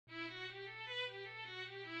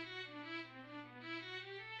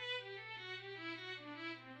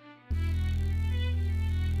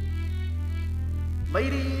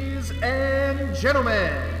Ladies and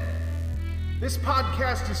gentlemen, this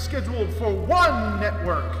podcast is scheduled for one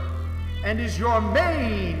network and is your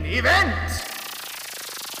main event.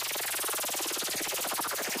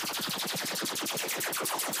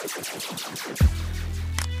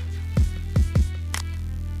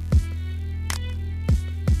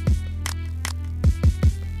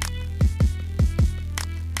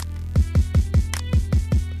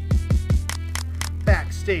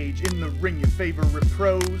 Backstage in the ring, your favorite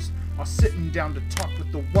pros are sitting down to talk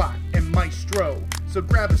with the Watt and Maestro. So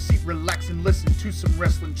grab a seat, relax, and listen to some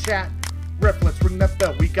wrestling chat. Ref, let's ring that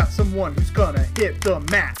bell. We got someone who's gonna hit the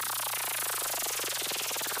mat.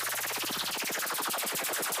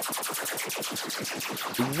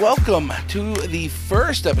 Welcome to the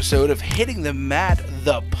first episode of Hitting the Mat,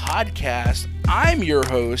 the podcast. I'm your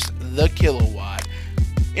host, The Kilowatt,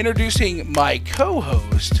 introducing my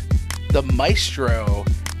co-host, the Maestro,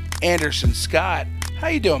 Anderson Scott. How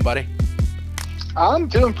you doing, buddy? I'm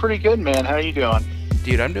doing pretty good, man. How you doing?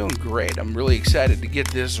 Dude, I'm doing great. I'm really excited to get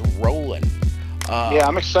this rolling. Yeah,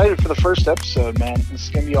 I'm excited for the first episode, man. This is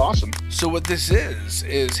going to be awesome. So what this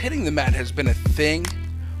is Hitting the Mat has been a thing,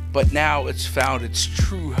 but now it's found its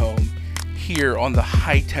true home here on the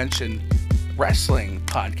High Tension Wrestling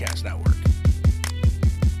Podcast Network.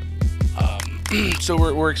 So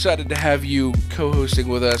we're excited to have you co-hosting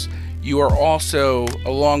with us. You are also,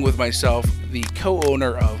 along with myself, the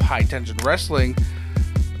co-owner of High Tension Wrestling,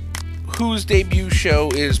 whose debut show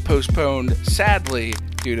is postponed, sadly,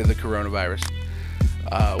 due to the coronavirus,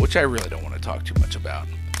 which I really don't want to talk too much about.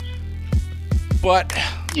 But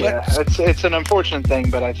yeah, it's an unfortunate thing,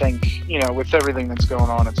 but I think, with everything that's going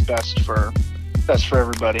on, it's best for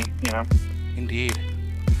everybody, Indeed.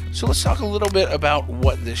 So let's talk a little bit about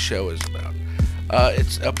what this show is about.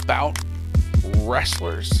 It's about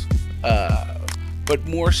wrestlers, but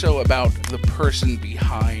more so about the person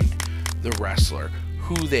behind the wrestler,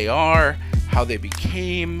 who they are, how they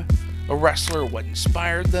became a wrestler, what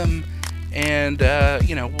inspired them, and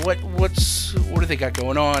what do they got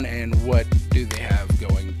going on, and what do they have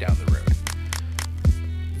going down the road.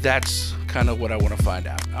 That's kind of what I want to find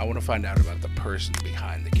out. I want to find out about the person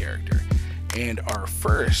behind the character. And our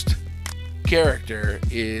first character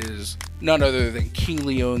is none other than King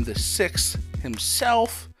Leon VI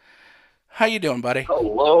himself. How you doing, buddy?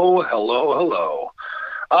 Hello.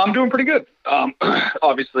 I'm doing pretty good.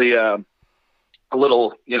 Obviously, a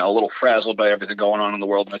little frazzled by everything going on in the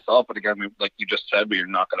world myself. But again, like you just said, we're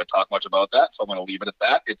not going to talk much about that, so I'm going to leave it at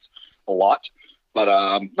that. It's a lot, but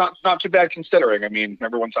not too bad considering. I mean,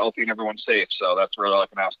 everyone's healthy and everyone's safe, so that's really all I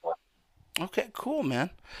can ask for. Okay, cool, man.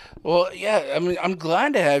 Well, yeah, I mean, I'm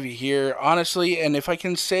glad to have you here, honestly, and if I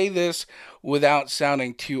can say this without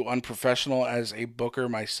sounding too unprofessional as a booker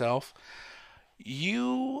myself,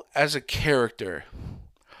 you as a character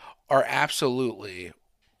are absolutely,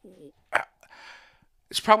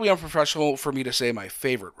 it's probably unprofessional for me to say my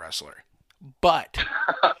favorite wrestler, but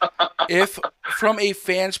if from a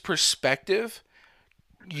fan's perspective,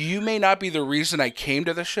 you may not be the reason I came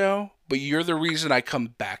to the show, but you're the reason I come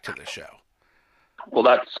back to the show. Well,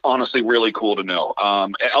 that's honestly really cool to know.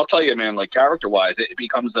 I'll tell you, man, like character-wise, it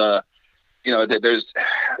becomes there's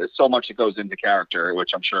so much that goes into character,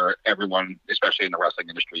 which I'm sure everyone, especially in the wrestling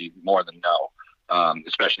industry, more than know,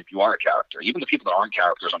 especially if you are a character. Even the people that aren't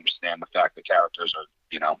characters understand the fact that characters are,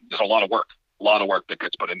 there's a lot of work that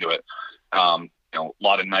gets put into it. A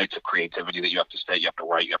lot of nights of creativity that you have to say, you have to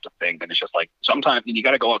write, you have to think, and it's just like sometimes you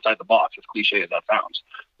got to go outside the box, as cliche as that sounds.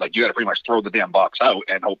 Like you got to pretty much throw the damn box out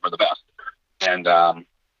and hope for the best. And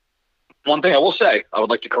one thing I will say, I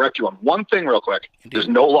would like to correct you on one thing real quick. Indeed. There's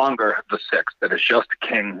no longer the sixth. That is just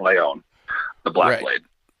King Leon, the Black Blade.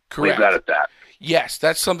 Correct. Leave that at that. Yes,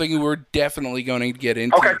 that's something we're definitely going to get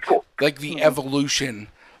into. Okay, cool. Like the evolution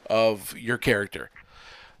of your character.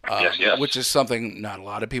 Yes. Which is something not a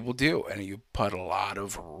lot of people do, and you put a lot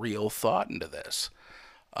of real thought into this.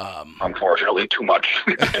 Unfortunately, too much.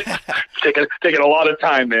 taking a lot of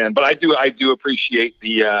time, man. But I do appreciate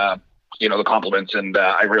the the compliments, and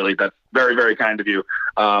that's very, very kind of you.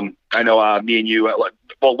 I know me and you,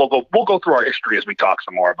 we'll go through our history as we talk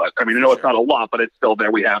some more. But I mean, I know it's not a lot, but it's still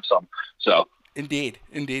there. We have some. So indeed,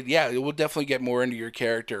 yeah, we'll definitely get more into your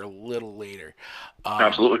character a little later.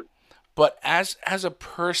 Absolutely. But as a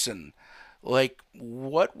person, like,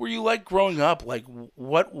 what were you like growing up? Like,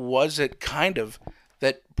 what was it kind of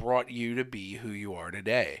that brought you to be who you are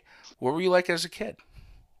today? What were you like as a kid?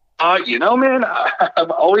 Man,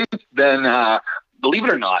 I've always been, believe it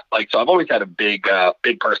or not, so I've always had a big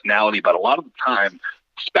personality, but a lot of the time,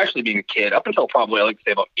 especially being a kid, up until probably, I like to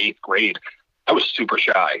say about 8th grade, I was super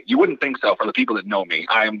shy. You wouldn't think so for the people that know me.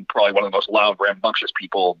 I am probably one of the most loud, rambunctious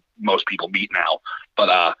people most people meet now. But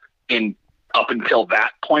up until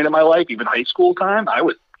that point in my life, even high school time, I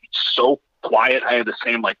was so quiet. I had the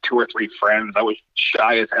same like 2 or 3 friends. I was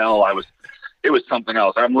shy as hell. It was something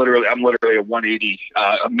else. I'm literally a 180,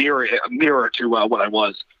 a mirror to what I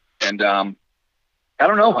was. And I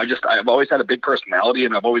don't know. I've always had a big personality,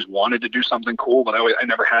 and I've always wanted to do something cool, but I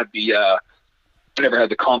never had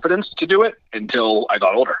the confidence to do it until I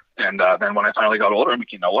got older. And then when I finally got older, I'm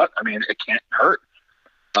like, you know what? I mean, it can't hurt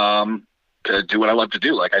to do what I love to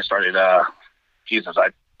do. Like I started, I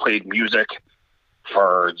played music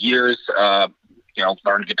for years,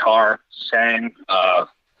 learned guitar, sang,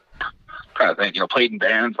 trying to think, played in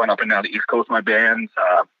bands, went up and down the East Coast with my bands.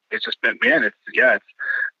 It's just been, man,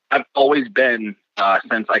 I've always been,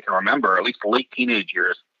 since I can remember, at least late teenage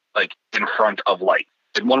years, like in front of light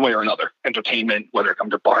in one way or another, entertainment, whether it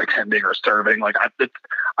comes to bartending or serving. Like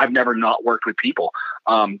I've never not worked with people.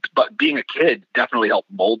 But being a kid definitely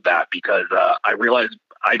helped mold that, because I realized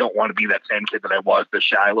I don't want to be that same kid that I was, the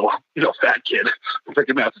shy little, fat kid from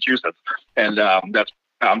freaking Massachusetts. And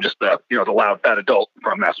I'm just the loud fat adult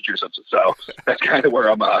from Massachusetts. So that's kind of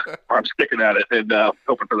where I'm sticking at it and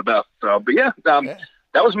hoping for the best. So, but yeah.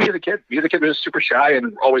 That was me as a kid. Me as a kid was super shy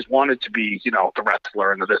and always wanted to be, the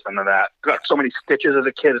wrestler and the this and the that. Got so many stitches as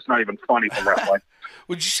a kid, it's not even funny from wrestling.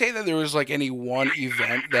 Would you say that there was like any one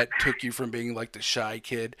event that took you from being like the shy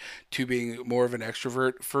kid to being more of an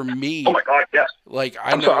extrovert? For me, oh my God, yes. Like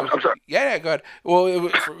I'm sorry. Yeah, go ahead. Well,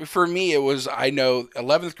 for me, it was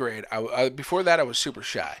 11th grade. Before that, I was super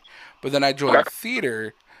shy, but then I joined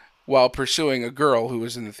theater while pursuing a girl who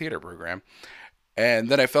was in the theater program. And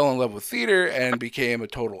then I fell in love with theater and became a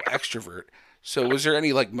total extrovert. So was there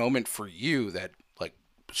any like moment for you that like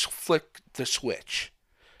flicked the switch?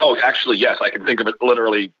 Oh, actually, yes. I can think of it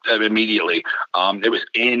literally immediately. It was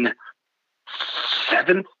in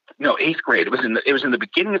 8th grade. It was in the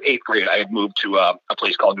beginning of 8th grade. I had moved to a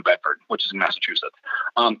place called New Bedford, which is in Massachusetts.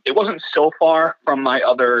 It wasn't so far from my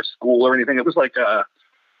other school or anything. It was like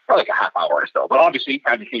probably like a half hour or so. But obviously,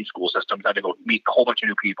 I had to change school systems. I had to go meet a whole bunch of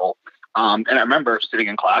new people. And I remember sitting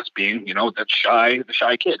in class being, the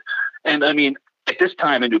shy kid. And I mean, at this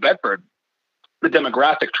time in New Bedford, the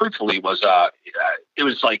demographic, truthfully, was it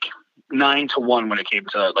was like 9-1 when it came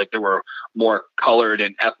to like there were more colored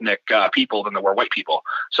and ethnic people than there were white people.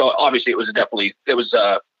 So obviously, it was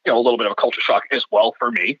a little bit of a culture shock as well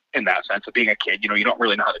for me in that sense of being a kid. You don't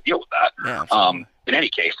really know how to deal with that. Yeah, in any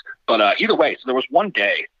case, but either way, so there was one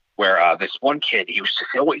day where this one kid, he's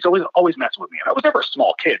always messing with me. And I was never a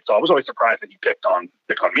small kid, so I was always surprised that he picked on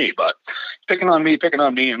me. But picking on me.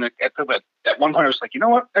 And at one point, I was like, you know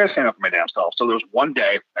what? I gotta stand up for my damn self. So there was one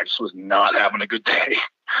day I just was not having a good day,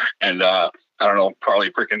 and I don't know,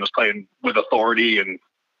 probably freaking was playing with authority and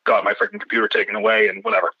got my freaking computer taken away and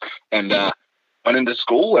whatever. And went into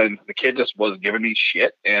school, and the kid just was giving me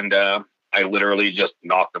shit, and I literally just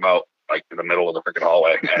knocked him out. Like in the middle of the freaking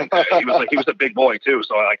hallway. And he was a big boy too.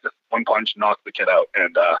 So I like just one punch knocked the kid out.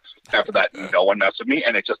 And after that, no one messed with me,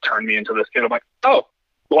 and it just turned me into this kid. I'm like, oh,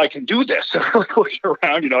 well, I can do this. And I look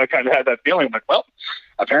around, I kind of had that feeling. I'm like, well,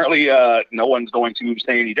 apparently no one's going to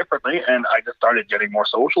say any differently. And I just started getting more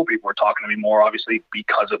social. People were talking to me more, obviously,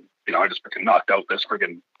 because of, I just freaking knocked out this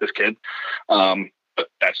kid. But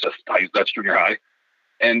that's junior high.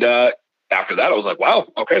 And after that, I was like, wow,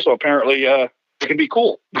 okay, so apparently it can be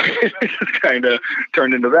cool. It just kind of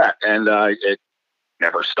turned into that. And it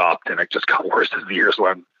never stopped, and it just got worse as the years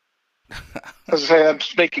went. As I say, I'm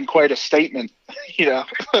making quite a statement, Yeah,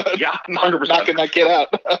 100%. Knocking that kid out.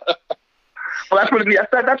 Well, that's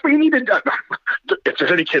what you need to do. If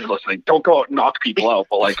there's any kids listening, don't go out and knock people out.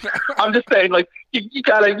 But like, I'm just saying, like, you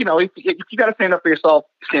gotta, if you gotta stand up for yourself,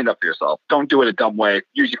 stand up for yourself. Don't do it a dumb way.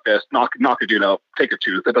 Use your fist, knock a dude out, take a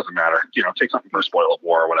tooth. It doesn't matter. Take something for a spoil of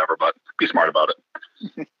war or whatever. But be smart about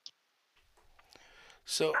it.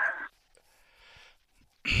 So,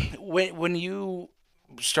 when you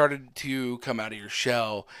started to come out of your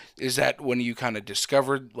shell, is that when you kind of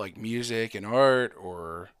discovered like music and art,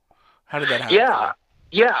 or how did that happen?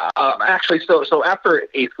 Yeah. Actually, so after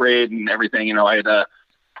 8th grade and everything, I'd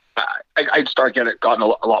gotten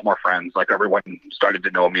a lot more friends. Like everyone started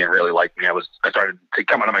to know me and really like me. I started to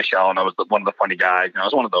come out of my shell, and I was one of the funny guys. I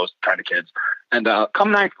was one of those kind of kids. And come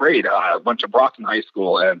 9th grade, I went to Brockton High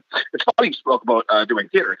School, and it's funny you spoke about doing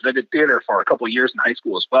theater, because I did theater for a couple of years in high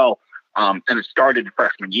school as well. And it started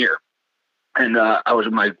freshman year. And I was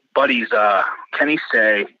with my buddies, Kenny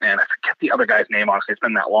Say, and I forget the other guy's name, honestly, it's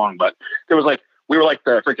been that long, but there was like we were like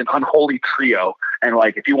the freaking unholy trio. And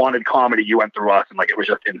like, if you wanted comedy, you went through us, and like, it was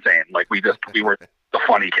just insane. Like we were the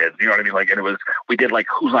funny kids, you know what I mean? Like, and we did like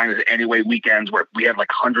Whose Line Is It Anyway weekends where we had like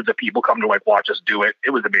hundreds of people come to like watch us do it.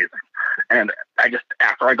 It was amazing. And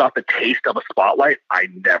after I got the taste of a spotlight, I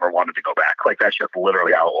never wanted to go back. Like, that's just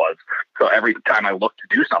literally how it was. So every time I looked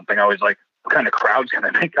to do something, I was like, what kind of crowds can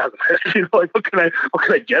I make out of this? You know, like, what can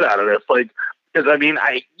I get out of this? Like, because I mean,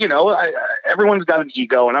 everyone's got an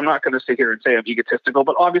ego, and I'm not going to sit here and say I'm egotistical,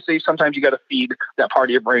 but obviously sometimes you got to feed that part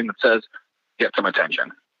of your brain that says, get some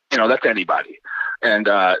attention. You know, that's anybody. And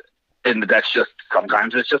that's just,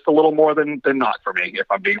 sometimes it's just a little more than not for me, if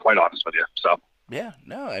I'm being quite honest with you. So. Yeah,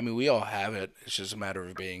 no, I mean, we all have it. It's just a matter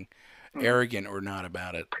of being arrogant or not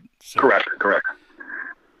about it. So, correct.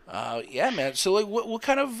 Yeah, man. So, like, what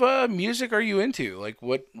kind of music are you into? Like,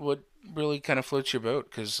 what really kind of floats your boat?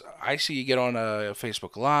 Because I see you get on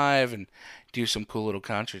Facebook Live and do some cool little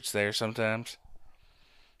concerts there sometimes.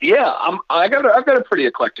 Yeah, I've got a pretty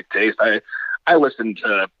eclectic taste. I listen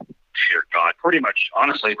to, dear God, pretty much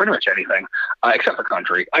anything, except for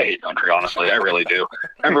country. I hate country, honestly. I really do.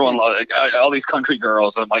 Everyone loves all these country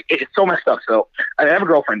girls. I'm like, it's so messed up. So I have a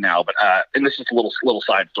girlfriend now, but and this is just a little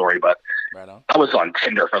side story, but right on. I was on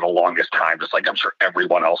Tinder for the longest time, just like I'm sure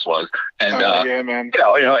everyone else was. And yeah, man.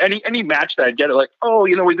 You know, any match that I'd get, like, oh,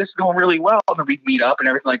 you know, this is going really well, and then we'd meet up and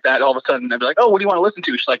everything like that. All of a sudden, I'd be like, oh, what do you want to listen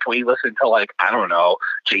to? She's like, can we listen to, like, I don't know,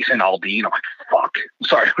 Jason Aldean? I'm like, fuck. I'm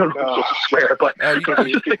sorry, I don't know if to swear, but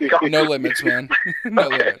no limits, man. No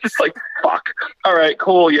limits. It's like, fuck. All right,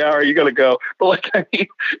 cool. Yeah, are you gonna go? But like, I mean,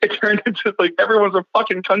 it turned into like everyone's a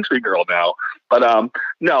fucking country girl now. But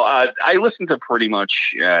no, I listen to pretty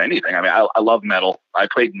much anything. I mean, I love metal. I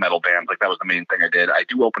played in metal bands. Like, that was the main thing I did. I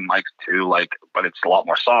do open mics too, like, but it's a lot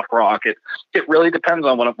more soft rock. It really depends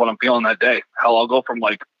on what I'm feeling that day. Hell, I'll go from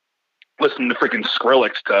like listening to freaking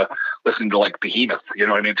Skrillex to listening to like Behemoth. You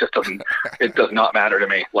know what I mean? It does not matter to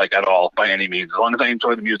me, like, at all, by any means. As long as I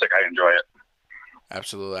enjoy the music, I enjoy it.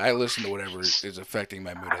 Absolutely. I listen to whatever is affecting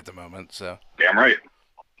my mood at the moment. So. Damn right.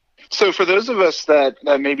 So for those of us that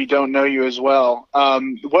maybe don't know you as well,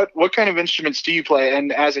 what kind of instruments do you play?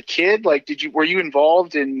 And as a kid, like, were you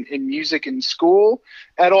involved in music in school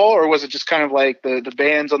at all, or was it just kind of like the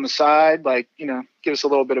bands on the side? Like, you know, give us a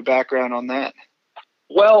little bit of background on that.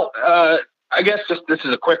 Well, I guess this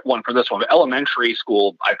is a quick one for this one. Elementary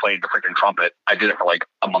school, I played the freaking trumpet. I did it for like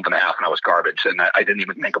a month and a half, and I was garbage. And I didn't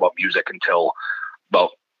even think about music until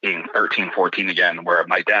about being 13, 14 again, where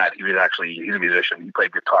my dad, he's a musician. He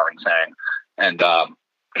played guitar and sang. And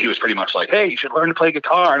he was pretty much like, hey, you should learn to play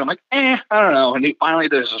guitar. And I'm like, I don't know.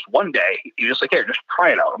 And there's this one day, he was just like, here, just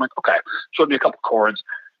try it out. I'm like, okay. Showed me a couple chords.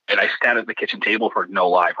 And I sat at the kitchen table for, no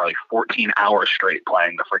lie, probably 14 hours straight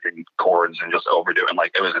playing the freaking chords and just overdoing.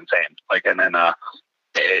 Like, it was insane. Like, and then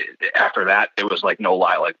after that, it was like, no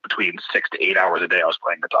lie, like between 6 to 8 hours a day I was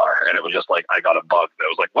playing guitar. And it was just like, I got a bug that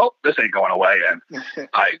was like, well, this ain't going away. And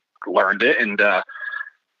I learned it. And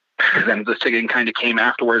then the singing kind of came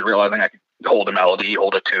afterwards, realizing I could hold a melody,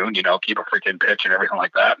 hold a tune, you know, keep a freaking pitch and everything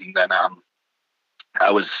like that. And then I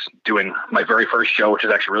was doing my very first show, which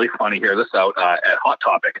is actually really funny. Hear this out, at Hot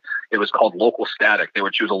Topic. It was called Local Static. They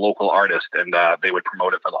would choose a local artist, and they would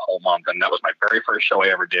promote it for the whole month. And that was my very first show I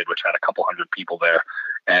ever did, which had a couple hundred people there.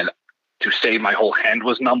 And to say my whole hand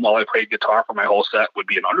was numb while I played guitar for my whole set would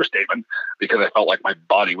be an understatement, because I felt like my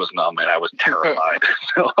body was numb and I was terrified.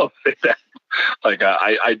 So I'll say that. Like,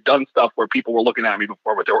 I'd done stuff where people were looking at me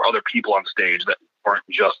before, but there were other people on stage that weren't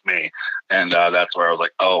just me. And that's where I was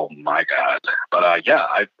like, oh my God. But yeah,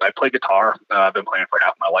 I play guitar. I've been playing for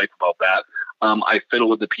half my life about that. I fiddle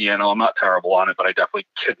with the piano. I'm not terrible on it, but I definitely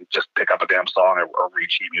can just pick up a damn song or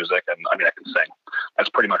read sheet music. And I mean, I can sing. That's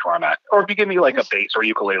pretty much where I'm at. Or if you give me like a bass or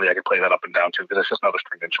ukulele, I can play that up and down too, because it's just another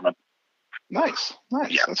stringed instrument. Nice.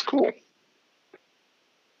 Yeah. That's cool.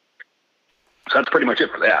 So that's pretty much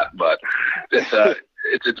it for that. But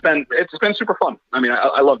it's been super fun. I mean,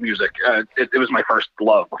 I love music. It was my first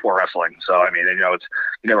love before wrestling. So I mean, you know, it's,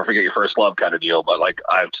 you never forget your first love kind of deal. But like,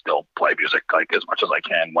 I still play music like as much as I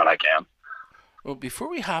can when I can. Well, before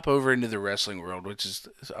we hop over into the wrestling world, which is,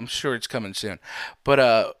 I'm sure it's coming soon,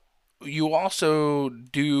 but you also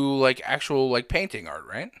do like actual like painting art,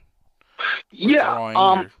 right?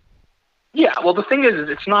 Yeah. Yeah, well, the thing is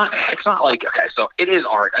it's not like, okay, so it is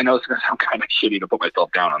art. I know it's going to sound kind of shitty to put myself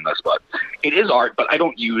down on this, but it is art, but I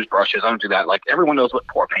don't use brushes. I don't do that. Like, everyone knows what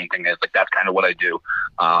pour painting is. Like, that's kind of what I do.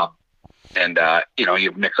 You know,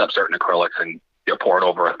 you mix up certain acrylics and you pour it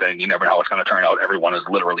over a thing. You never know how it's going to turn out. Everyone is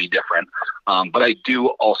literally different. But I do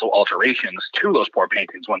also alterations to those pour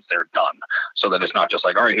paintings once they're done, so that it's not just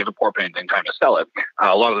like, all right, here's a pour painting, time to sell it.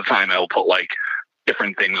 A lot of the time I will put like,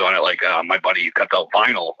 different things on it. Like my buddy cut the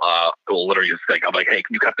vinyl. Will literally just like, I'm like, hey,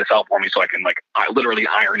 can you cut this out for me so I can like I literally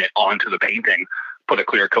iron it onto the painting, put a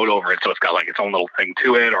clear coat over it so it's got like its own little thing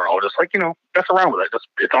to it, or I'll just like mess around with it.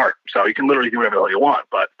 It's art, so you can literally do whatever the hell you want.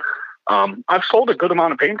 But I've sold a good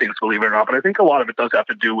amount of paintings, believe it or not. But I think a lot of it does have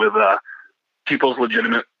to do with people's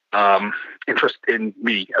legitimate interest in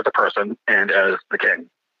me as a person and as the king.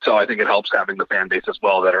 So I think it helps having the fan base as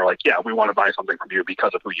well that are like, yeah, we want to buy something from you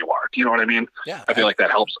because of who you are. Do you know what I mean? Yeah. I feel like that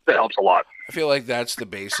helps. That helps a lot. I feel like that's the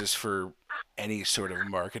basis for any sort of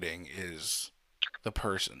marketing is the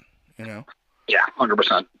person, Yeah,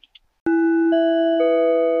 100%.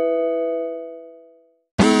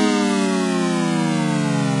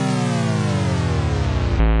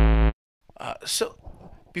 So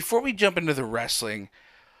before we jump into the wrestling,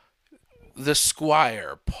 the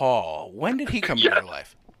Squire, Paul, when did he come into your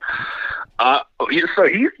life? So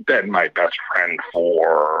he's been my best friend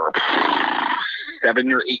for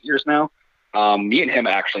 7 or 8 years now. Me and him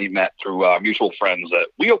actually met through mutual friends that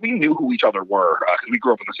we knew who each other were because we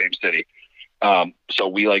grew up in the same city. So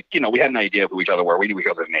we we had an idea of who each other were. We knew each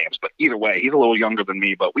other's names, but either way, he's a little younger than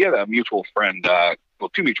me. But we had a mutual friend,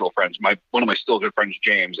 two mutual friends. One of my still good friends,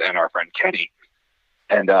 James, and our friend Kenny,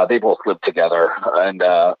 and they both lived together. And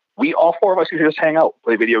we all four of us used to just hang out,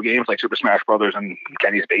 play video games like Super Smash Brothers in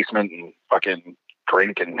Kenny's basement, and fucking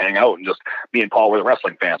drink and hang out. And just me and Paul were the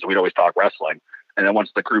wrestling fans, so we'd always talk wrestling. And then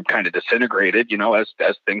once the group kind of disintegrated,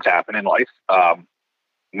 as things happen in life,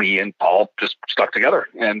 me and Paul just stuck together,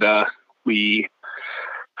 and we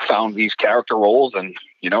found these character roles. And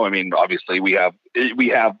obviously we have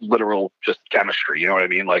literal just chemistry. You know what I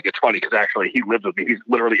mean? Like, it's funny because actually he lives with me. He's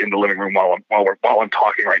literally in the living room while I'm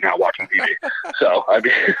talking right now, watching TV. So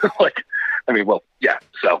yeah.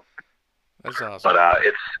 So that's awesome. But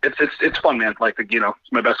it's fun, man. Like,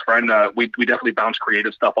 it's my best friend. We definitely bounce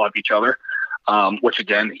creative stuff off each other. Which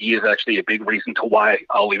again, he is actually a big reason to why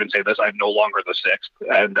I'll even say this. I'm no longer the sixth,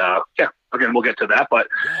 and again, we'll get to that. But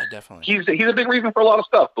yeah, definitely, he's a big reason for a lot of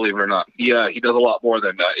stuff. Believe it or not, he does a lot more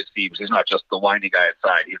than it seems. He's not just the whiny guy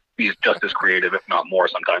outside. He's just as creative, if not more,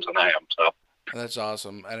 sometimes than I am. So that's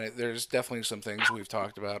awesome, and there's definitely some things we've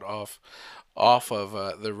talked about off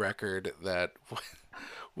of the record that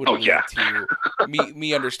would lead to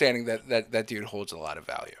me understanding that dude holds a lot of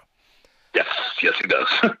value. Yes, he does.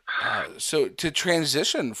 So to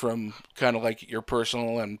transition from kind of like your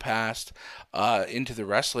personal and past into the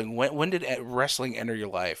wrestling, when did wrestling enter your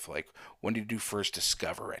life? Like, when did you first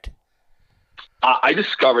discover it? I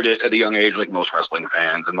discovered it at a young age, like most wrestling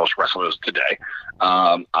fans and most wrestlers today.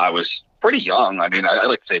 I was pretty young. I mean, I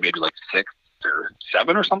like to say maybe like 6 or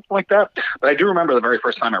 7 or something like that. But I do remember the very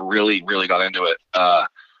first time I really, really got into it. If I'm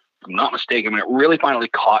not mistaken, when it really finally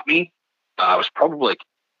caught me, I was probably like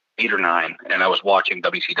 8 or 9, and I was watching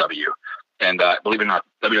WCW. And believe it or not,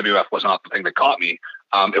 WWF was not the thing that caught me.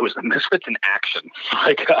 It was the Misfits in action,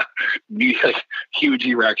 like huge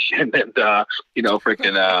erection, and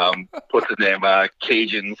freaking what's his name,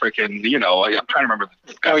 Cajun, freaking I'm trying to remember.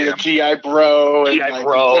 The GI Bro, GI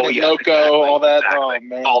Bro, Loco, exactly, all that. Exactly. Oh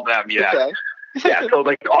man, all them, yeah. Okay. Yeah, so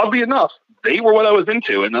like oddly enough, they were what I was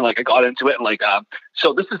into, and then like I got into it, and like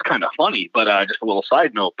so this is kind of funny, but just a little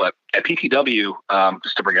side note. But at PTW,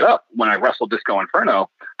 just to bring it up, when I wrestled Disco Inferno,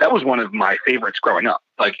 that was one of my favorites growing up,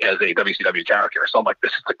 like as a WCW character. So I'm like,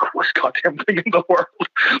 this is the coolest goddamn thing in the world.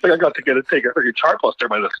 Like, I got to take a freaking chartbuster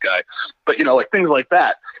by this guy. But like things like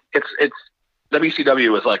that, it's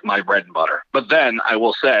WCW was like my bread and butter. But then I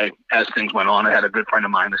will say, as things went on, I had a good friend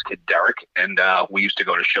of mine, this kid Derek, and we used to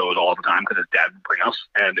go to shows all the time because his dad would bring us,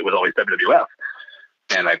 and it was always WWF.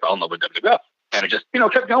 And I fell in love with WWF. And it just,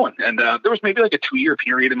 kept going. And there was maybe like a 2-year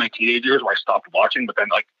period in my teenage years where I stopped watching, but then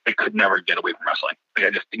like I could never get away from wrestling. Like, I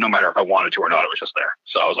just, no matter if I wanted to or not, it was just there.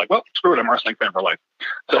 So I was like, well, screw it, I'm a wrestling fan for life.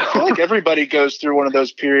 So I feel like everybody goes through one of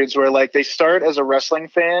those periods where like they start as a wrestling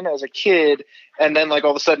fan as a kid, and then like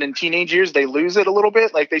all of a sudden in teenage years they lose it a little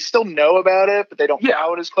bit. Like they still know about it, but they don't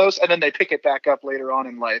follow it as close, and then they pick it back up later on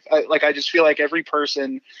in life. I just feel like every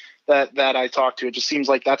person that I talk to, it just seems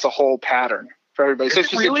like that's a whole pattern for everybody. So it's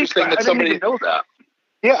just really interesting that I somebody didn't even know that.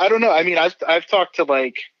 Yeah, I don't know. I mean, I've talked to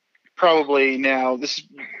like probably now this,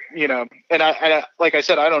 and I like I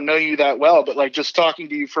said, I don't know you that well, but like just talking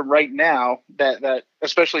to you from right now, that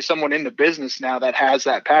especially someone in the business now that has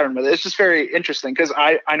that pattern with it, it's just very interesting because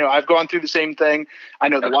I know I've gone through the same thing. I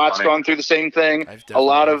know the Watt's gone through the same thing. A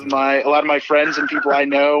lot of my friends and people I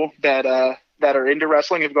know that are into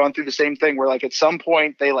wrestling have gone through the same thing where like at some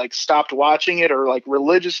point they like stopped watching it or like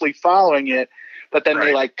religiously following it. but then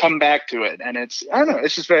they like come back to it, and it's, I don't know,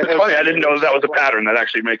 it's just very it's funny. I didn't know that was a pattern. That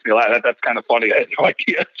actually makes me laugh. That's kind of funny. I had no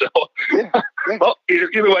idea. So, yeah. Well,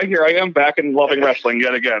 either way, here I am back and loving wrestling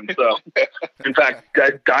yet again. So, in fact,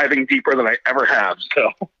 diving deeper than I ever have.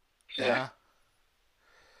 So, yeah.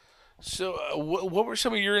 So, what were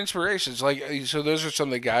some of your inspirations? Like, so those are some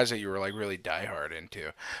of the guys that you were like really diehard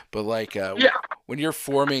into. But like, when you're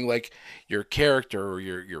forming like your character or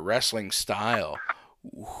your wrestling style,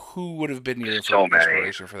 who would have been your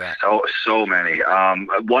inspiration for that? So many.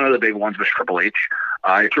 One of the big ones was Triple H.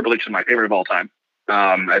 Triple H is my favorite of all time.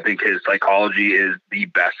 I think his psychology is the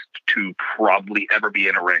best to probably ever be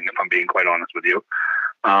in a ring, if I'm being quite honest with you.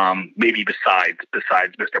 Maybe besides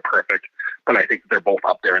Mr. Perfect, but I think they're both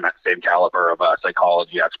up there in that same caliber of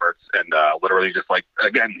psychology experts. And literally, just like,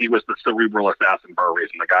 again, he was the cerebral assassin for a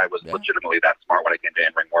reason. The guy was legitimately that smart when it came to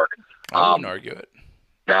in-ring work. I wouldn't argue it.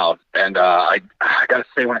 No, and I gotta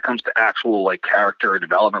say, when it comes to actual like character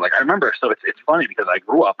development, like I remember, so it's funny because I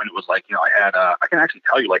grew up and it was like, you know, I had I can actually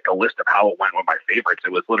tell you like a list of how it went with my favorites.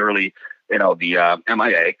 It was literally, you know, the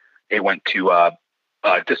MIA. It went to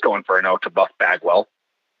Disco Inferno, to Buff Bagwell,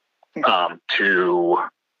 to,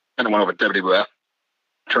 and it went over to WWF,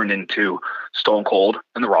 turned into Stone Cold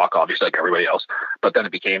and The Rock, obviously, like everybody else. But then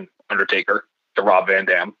it became Undertaker, to Rob Van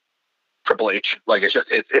Dam, Triple H. Like,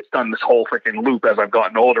 it's done this whole freaking loop as I've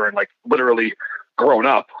gotten older and like literally grown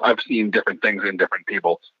up. I've seen different things in different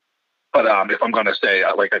people. But if I'm gonna say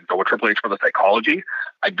like I'd go with Triple H for the psychology,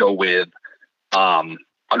 I'd go with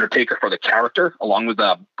Undertaker for the character, along with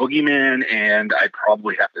Boogeyman, and I'd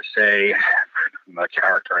probably have to say the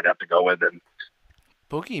character I'd have to go with. And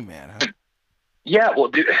Boogeyman, huh? Yeah, well,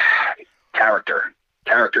 dude, character.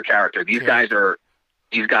 These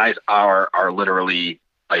guys are literally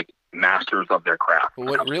like masters of their craft. Well,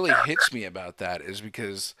 what really hits me about that is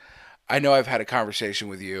because I know I've had a conversation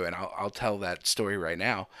with you, and I'll tell that story right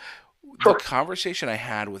now. Sure. The conversation I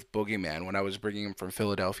had with Boogeyman when I was bringing him from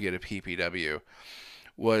Philadelphia to PPW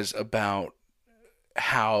was about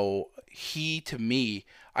how he, to me,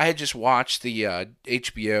 I had just watched the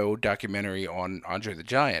HBO documentary on Andre the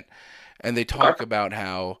Giant, and they talk about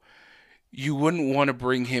how you wouldn't want to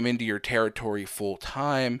bring him into your territory full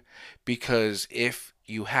time, because if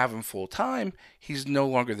you have him full time, he's no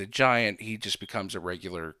longer the Giant, he just becomes a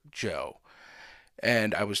regular Joe.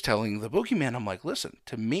 And I was telling the Boogeyman, I'm like, listen,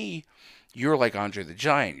 to me, you're like Andre the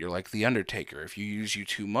Giant. You're like the Undertaker. If you use you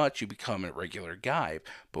too much, you become a regular guy.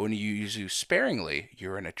 But when you use you sparingly,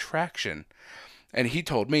 you're an attraction. And he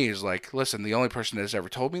told me, he's like, listen, the only person that has ever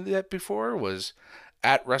told me that before was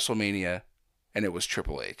at WrestleMania, and it was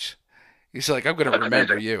Triple H. He's like, I'm going to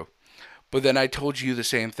remember you. But then I told you the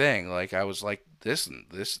same thing. Like, I was like, this,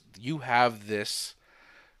 you have this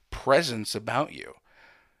presence about you.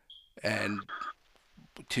 And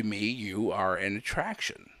to me, you are an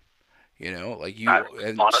attraction. You know, like you.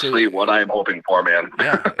 That's honestly what I'm hoping for, man.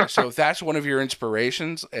 Yeah. So if that's one of your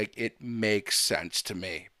inspirations, it makes sense to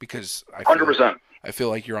me, because 100%. I feel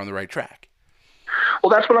like you're on the right track.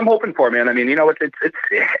 Well, that's what I'm hoping for, man. I mean, you know, it's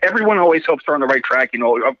everyone always hopes they're on the right track. You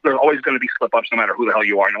know, there's always going to be slip-ups no matter who the hell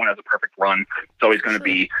you are. No one has a perfect run. It's always going to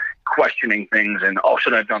be questioning things and, oh,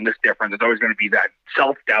 should I have done this different? There's always going to be that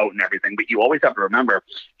self-doubt and everything. But you always have to remember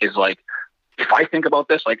is, like, if I think about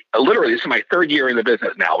this, like, literally, this is my third year in the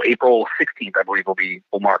business now. April 16th, I believe,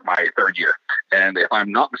 will mark my third year. And if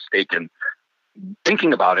I'm not mistaken,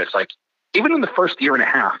 thinking about it, it's like, even in the first year and a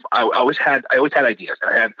half, I always had ideas.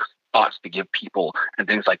 I had thoughts to give people and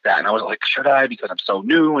things like that. And I was like, should I? Because I'm so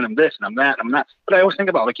new and I'm this and I'm that and I'm that. But I always think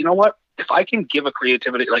about, like, you know what? If I can give a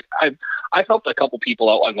creativity, like I've helped a couple people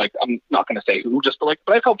out. I'm like, I'm not going to say who, just but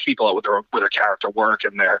I've helped people out with their character work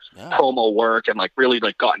and their promo work, and like really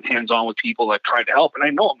like gotten hands on with people, like tried to help. And I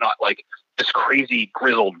know I'm not like this crazy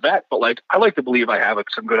grizzled vet, but like I like to believe I have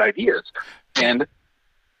like, some good ideas, and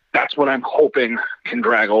that's what I'm hoping can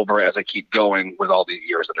drag over as I keep going with all these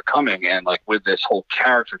years that are coming. And like with this whole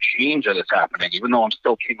character change that is happening, even though I'm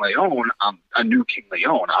still King Leon, I'm a new King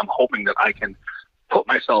Leon. I'm hoping that I can put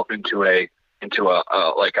myself into a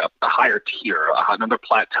higher tier, another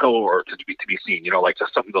plateau, or to be seen, you know, like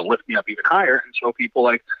just something to lift me up even higher and show people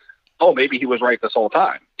like, oh, maybe he was right this whole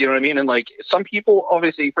time. You know what I mean? And like some people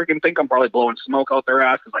obviously freaking think I'm probably blowing smoke out their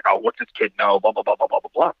ass. It's like, oh, what's this kid know? Blah, blah, blah, blah, blah, blah,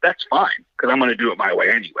 blah. That's fine, because I'm going to do it my way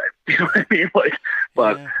anyway. You know what I mean? Like,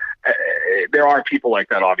 but there are people like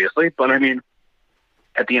that, obviously. But I mean,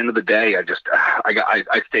 at the end of the day,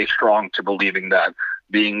 I stay strong to believing that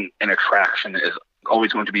being an attraction is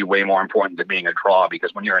always going to be way more important than being a draw,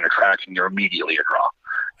 because when you're an attraction, you're immediately a draw.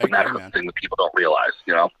 And that's the thing that people don't realize,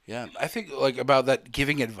 you know? Yeah, I think like about that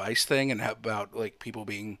giving advice thing and about like people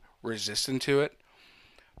being resistant to it.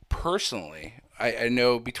 Personally, I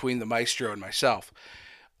know between the Maestro and myself,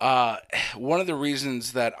 one of the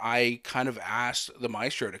reasons that I kind of asked the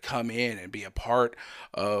Maestro to come in and be a part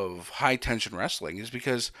of High Tension Wrestling is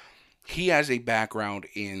because he has a background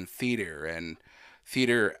in theater and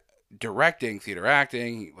theater directing, theater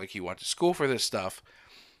acting. Like, he went to school for this stuff.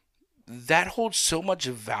 That holds so much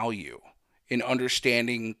value in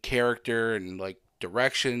understanding character and like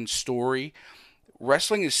direction, story.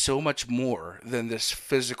 Wrestling is so much more than this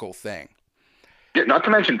physical thing. Yeah, not to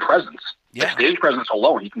mention presence. Yeah. Like stage presence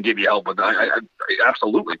alone, he can give you help with.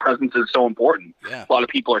 Absolutely, presence is so important. Yeah. A lot of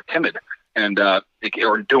people are timid and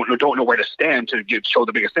or don't know where to stand to show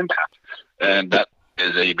the biggest impact, and that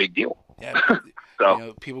is a big deal. Yeah.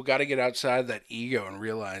 So people got to get outside that ego and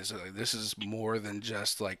realize that, like, this is more than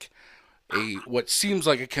just like what seems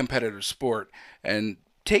like a competitive sport, and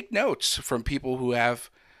take notes from people who have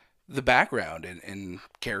the background in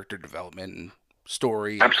character development and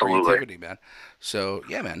story and Absolutely. creativity, man. So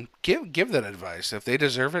yeah, man, give that advice. If they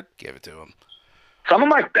deserve it, give it to them. some of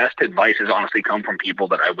my best advice has honestly come from people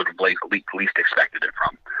that I would have least expected it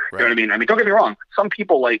from. Right. You know what I mean? I mean, don't get me wrong. Some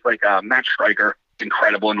people like Matt Stryker,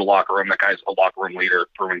 incredible in the locker room. That guy's a locker room leader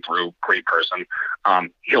through and through, great person.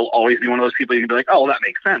 He'll always be one of those people you can be like, oh, well, that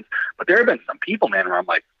makes sense. But there have been some people, man, where I'm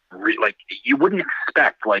like you wouldn't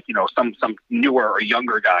expect, like, you know, some newer or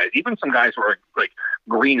younger guys, even some guys who are like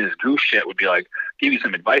green as goose shit would be like, give you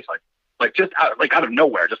some advice, like just out of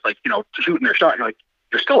nowhere, just like, you know, shooting their shot. You're like,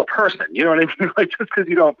 you're still a person, you know what I mean? Like, just because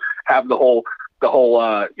you don't have the whole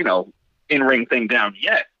you know, in-ring thing down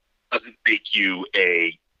yet doesn't make you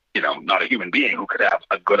not a human being who could have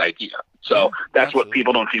a good idea. So that's Absolutely. what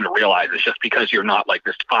people don't seem to realize. It's just because you're not like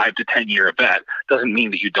this 5 to 10 year vet doesn't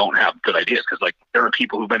mean that you don't have good ideas. Because like there are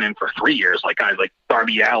people who've been in for 3 years, like guys like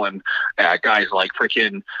Darby Allin, guys like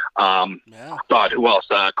freaking God, who else?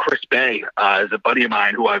 Chris Bay is a buddy of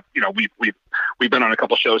mine who we've been on a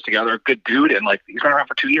couple shows together. Good dude, and like he's been around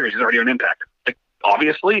for 2 years. He's already on Impact. Like,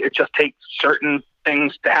 obviously, it just takes certain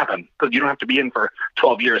things to happen because you don't have to be in for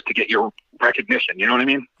 12 years to get your recognition. You know what I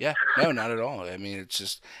mean? Yeah, no, not at all. I mean,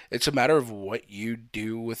 it's a matter of what you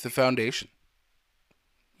do with the foundation.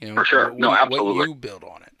 You know, For sure. No, absolutely. What you build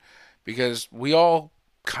on it, because we all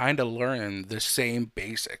kind of learn the same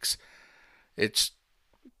basics. It's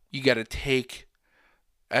you got to take,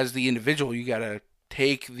 as the individual, you got to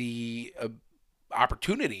take the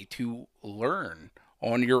opportunity to learn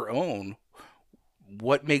on your own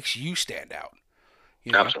what makes you stand out.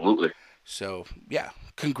 You know? Absolutely. So, yeah,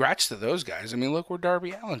 congrats to those guys. I mean, look where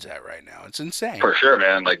Darby Allin's at right now. It's insane. For sure,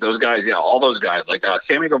 man. Like those guys, yeah, all those guys, like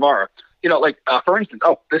Sammy Guevara, you know, like for instance,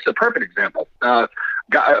 this is a perfect example.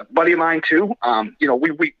 Buddy of mine too. You know,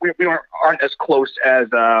 we aren't as close as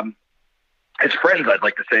friends, I'd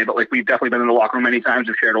like to say, but like we've definitely been in the locker room many times.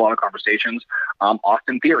 We've shared a lot of conversations.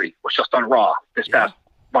 Austin Theory was just on Raw this past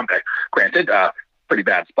Monday. Granted, pretty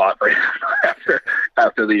bad spot right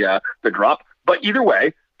after the drop. But either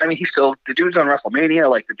way, I mean, the dude's on WrestleMania.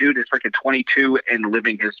 Like, the dude is freaking 22 and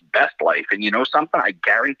living his best life. And you know something? I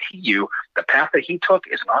guarantee you the path that he took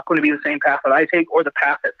is not going to be the same path that I take or the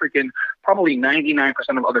path that freaking probably 99%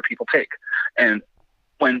 of other people take. And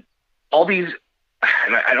when all these,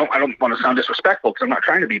 and I don't want to sound disrespectful because I'm not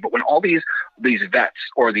trying to be, but when all these vets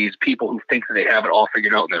or these people who think that they have it all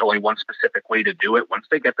figured out and there's only one specific way to do it, once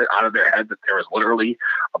they get that out of their head that there is literally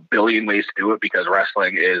a billion ways to do it, because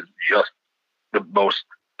wrestling is just the most,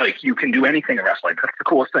 like, you can do anything in wrestling. That's the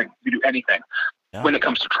coolest thing. You do anything. Yeah. When it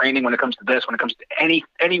comes to training, when it comes to this, when it comes to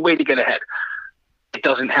any way to get ahead, it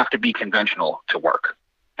doesn't have to be conventional to work.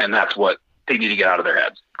 And that's what they need to get out of their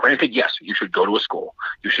heads. Granted, yes, you should go to a school.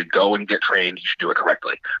 You should go and get trained. You should do it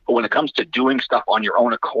correctly. But when it comes to doing stuff on your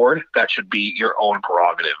own accord, that should be your own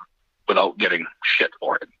prerogative without getting shit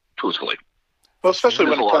for it, truthfully. Well, especially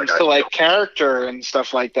when it comes to like character and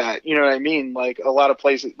stuff like that, you know what I mean? Like a lot of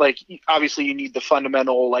places, like obviously you need the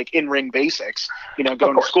fundamental like in-ring basics, you know,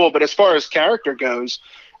 going to school. But as far as character goes,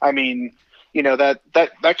 I mean, you know, that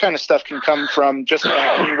kind of stuff can come from just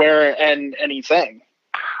anywhere and anything.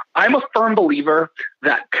 I'm a firm believer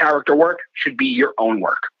that character work should be your own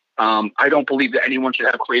work. I don't believe that anyone should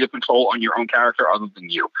have creative control on your own character other than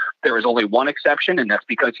you. There is only one exception, and that's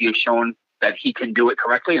because he has shown that he can do it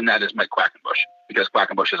correctly, and that is Mike Quackenbush, because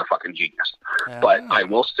Quackenbush is a fucking genius. But I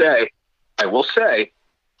will say,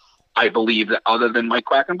 I believe that other than Mike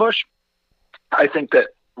Quackenbush, I think that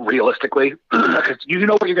realistically, because you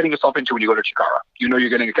know what you're getting yourself into when you go to Chikara. You know you're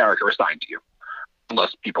getting a character assigned to you.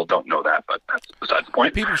 Unless people don't know that, but that's besides the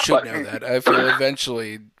point. People should know that. I feel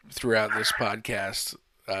eventually throughout this podcast,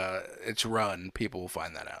 its run, people will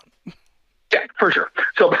find that out. Yeah, for sure.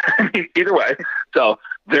 So, I mean, either way, so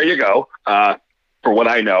there you go. for what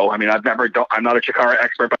I know. I mean, I'm not a Chikara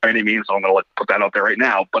expert by any means, so I'm going to put that out there right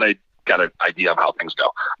now, but I got an idea of how things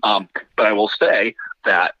go. But I will say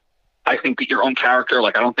that I think that your own character,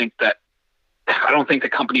 like, I don't think the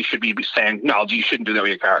company should be saying, no, you shouldn't do that with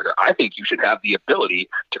your character. I think you should have the ability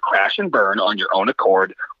to crash and burn on your own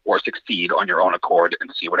accord or succeed on your own accord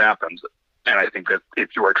and see what happens. And I think that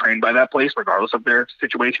if you are trained by that place, regardless of their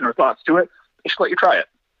situation or thoughts to it, they should let you try it,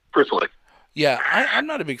 personally. Yeah, I'm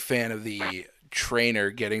not a big fan of the trainer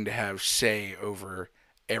getting to have say over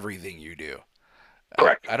everything you do.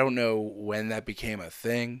 Correct. I don't know when that became a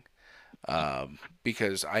thing,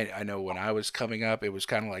 because I know when I was coming up, it was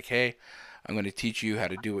kind of like, hey, I'm going to teach you how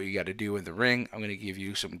to do what you got to do in the ring. I'm going to give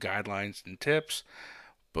you some guidelines and tips,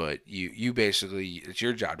 but you basically, it's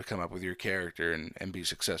your job to come up with your character and be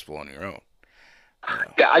successful on your own. You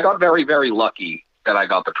know? Yeah, I got very, very lucky that I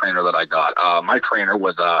got the trainer that I got. My trainer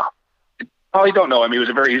was probably don't know him. He's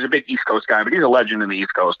a big East Coast guy, but he's a legend in the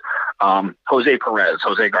East Coast. Jose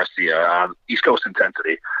Garcia, East Coast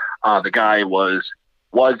Intensity. The guy was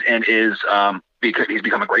and is, because he's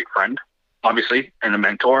become a great friend, obviously, and a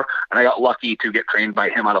mentor. And I got lucky to get trained by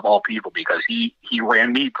him out of all people, because he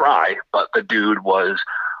ran me dry, but the dude was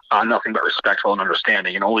nothing but respectful and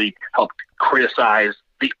understanding, and only helped criticize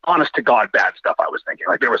the honest to God bad stuff I was thinking.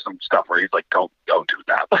 Like, there was some stuff where he's like, don't do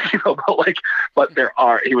that. But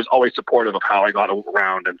he was always supportive of how I got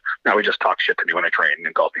around, and now he just talks shit to me when I train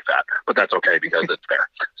and calls me fat. But that's okay, because it's fair.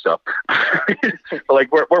 So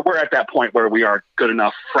like, we're at that point where we are good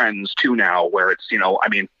enough friends too now, where it's, I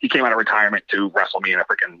mean, he came out of retirement to wrestle me in a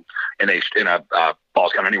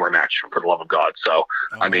Balls Count Anywhere match, for the love of God. So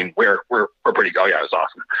I mean, we're pretty good. Yeah, it was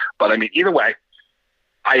awesome. But I mean, either way,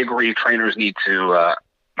 I agree. Trainers need to,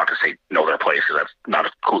 not to say know their place, because that's not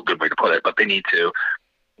a good way to put it, but they need to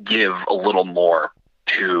give a little more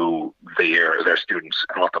to their students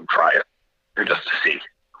and let them try it, or just to see.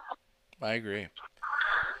 I agree.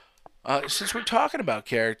 Since we're talking about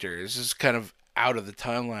characters, this is kind of out of the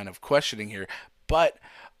timeline of questioning here, but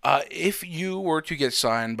if you were to get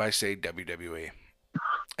signed by, say, WWE,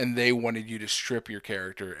 and they wanted you to strip your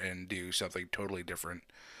character and do something totally different,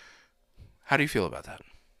 how do you feel about that?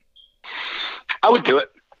 I would do it.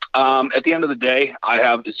 At the end of the day, I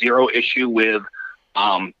have zero issue with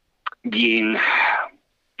being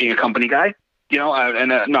a company guy.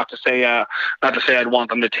 And not to say I'd want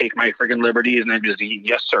them to take my friggin' liberties and then just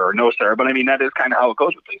yes sir or no sir, but I mean, that is kind of how it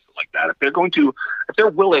goes with places like that. If they're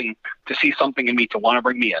willing to see something in me to want to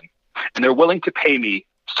bring me in, and they're willing to pay me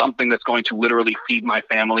something that's going to literally feed my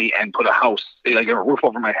family and put a roof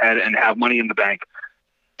over my head and have money in the bank,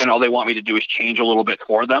 and all they want me to do is change a little bit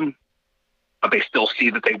for them, but they still see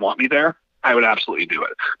that they want me there, I would absolutely do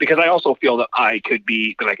it. Because I also feel that I could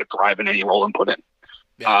thrive in any role and put in.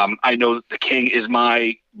 Yeah. I know that the King is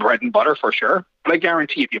my bread and butter for sure, but I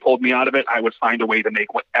guarantee if you pulled me out of it, I would find a way to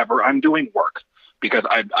make whatever I'm doing work, because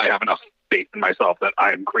I have enough faith in myself that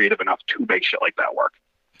I'm creative enough to make shit like that work.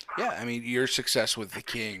 Yeah, I mean, your success with the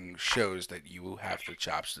King shows that you have the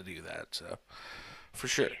chops to do that, so for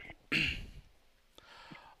sure.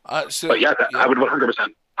 But yeah, I would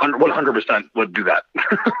 100% would do that.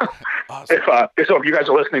 Awesome. If you guys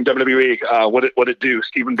are listening, WWE, what it do?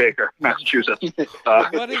 Stephen Baker, Massachusetts.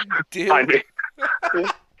 What it do? Sign me.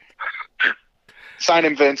 Sign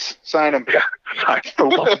him, Vince. Sign him. Yeah, for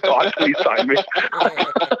the love of God, please sign me.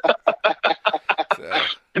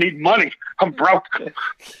 I need money. I'm broke.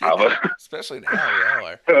 Especially now, we all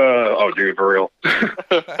are. Oh, dude, for real.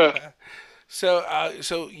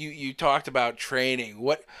 So you talked about training.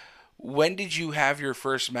 When did you have your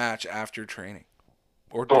first match after training?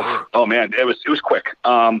 Or oh man, it was quick.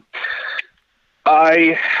 I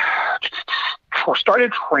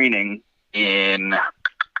started training in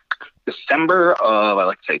December of, I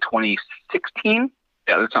like to say, 2016.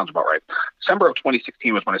 Yeah, that sounds about right. December of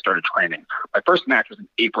 2016 was when I started training. My first match was in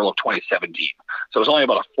April of 2017. So it was only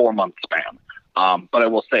about a 4-month span. But I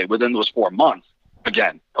will say, within those 4 months,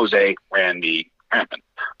 again, Jose ran me rampant.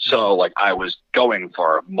 So like, I was going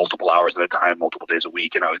for multiple hours at a time, multiple days a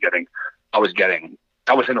week, and I was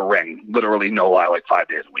in a ring, literally no lie, like 5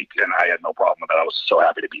 days a week, and I had no problem with it. I was so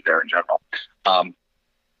happy to be there in general.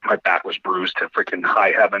 My back was bruised to freaking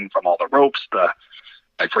high heaven from all the ropes.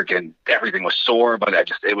 Everything was sore, but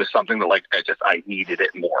it was something that I needed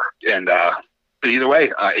it more. And but either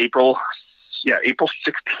way, April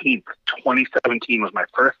 16th, 2017 was my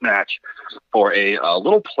first match for a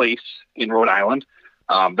little place in Rhode Island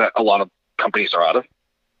that a lot of companies are out of.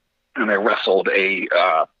 And I wrestled a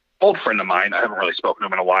old friend of mine. I haven't really spoken to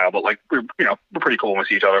him in a while, but we're pretty cool when we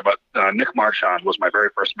see each other. But Nick Marchand was my very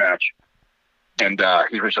first match. And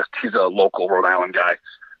he's a local Rhode Island guy.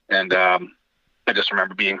 And I just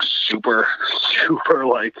remember being super, super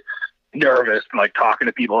like nervous and like talking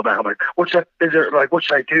to people about like, what should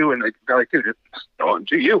I do? And they're like, dude, just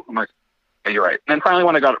do you. I'm like, yeah, you're right. And then finally,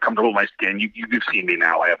 when I got comfortable with my skin, you've seen me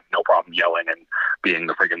now. I have no problem yelling and being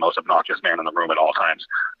the freaking most obnoxious man in the room at all times.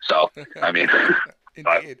 So, I mean,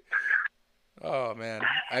 Indeed. Oh man,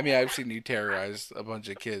 I mean, I've seen you terrorize a bunch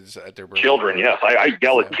of kids at their birthday. Children, yes, I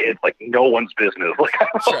yell at kids like no one's business. Like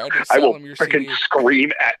I will freaking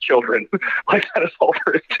scream at children. Like that is all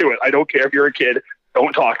there is to it. I don't care if you're a kid.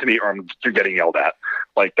 Don't talk to me, or you're getting yelled at.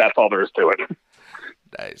 Like that's all there is to it.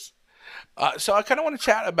 Nice. So I kind of want to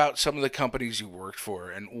chat about some of the companies you worked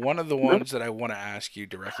for, and one of the ones that I want to ask you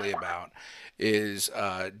directly about is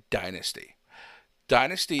Dynasty.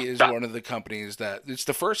 Dynasty is one of the companies that it's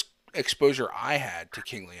the first exposure I had to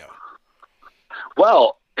King Leon.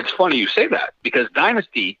 Well, it's funny you say that because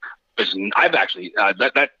Dynasty is I've actually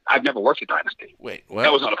I've never worked at Dynasty. Wait, what?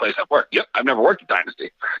 That was not a place I've worked. Yep, I've never worked at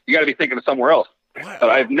Dynasty. You got to be thinking of somewhere else. What? But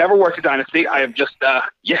I've never worked at Dynasty. I have just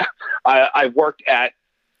I worked at.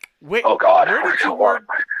 Wait, oh God, where did you work?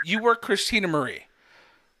 You worked Christina Marie.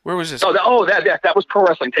 Where was this? That was Pro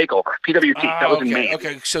Wrestling Takeover, PWT. That was in Maine.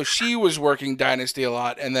 Okay, so she was working Dynasty a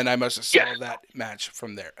lot, and then I must have saw that match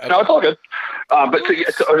from there. Okay. No, it's all good. But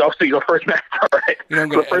so your first match, all right.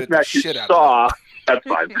 The first match you saw, that's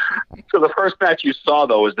fine. So the first match you saw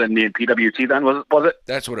though was then me and PWT. Then was it?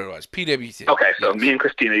 That's what it was. PWT. Okay, so me and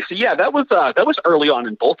Christina. So yeah, that was early on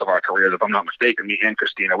in both of our careers, if I'm not mistaken. Me and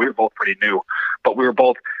Christina, we were both pretty new, but we were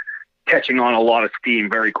both catching on a lot of steam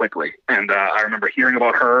very quickly. And I remember hearing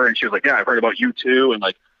about her, and she was like, yeah, I've heard about you too. And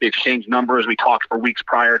like, they exchanged numbers. We talked for weeks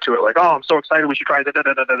prior to it, like, oh, I'm so excited. We should try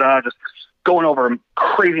that, just going over a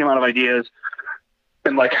crazy amount of ideas.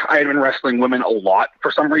 And like, I had been wrestling women a lot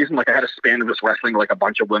for some reason. Like, I had a span of just wrestling like a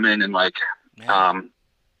bunch of women, and like, and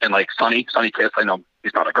like Sonny Kiss. I know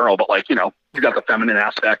he's not a girl, but like, you know, he's got the feminine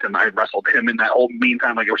aspect, and I wrestled him in that whole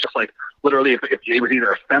meantime. Like, it was just like, literally, if it was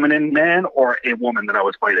either a feminine man or a woman that I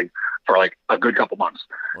was fighting for like a good couple months.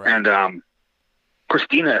 Right. And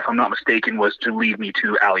Christina, if I'm not mistaken, was to lead me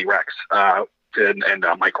to Ali Rex and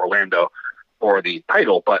Mike Orlando for the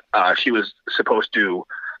title, but she was supposed to,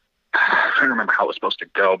 I'm trying to remember how it was supposed to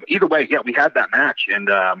go. But either way, yeah, we had that match, and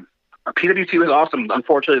PWT was awesome.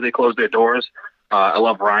 Unfortunately, they closed their doors. I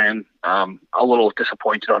love Ryan. A little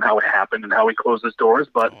disappointed on how it happened and how he closed his doors,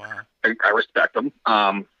 but I respect him.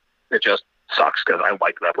 It just sucks because I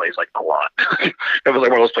liked that place like a lot. It was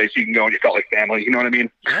like one of those places you can go and you felt like family. You know what I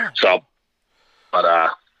mean? Yeah. So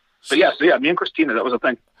yeah, me and Christina, that was a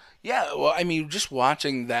thing. Yeah, well, I mean, just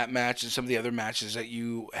watching that match and some of the other matches that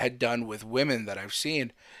you had done with women that I've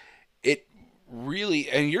seen, it really,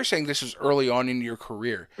 and you're saying this was early on in your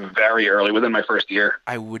career. Very early, within my first year.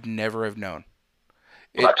 I would never have known.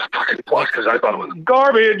 That's a fucking plus because I thought it was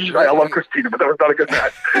garbage. I love Christina, but that was not a good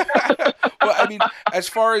match. Well, I mean, as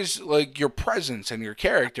far as like your presence and your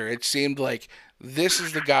character, it seemed like this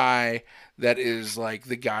is the guy that is like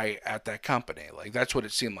the guy at that company. Like that's what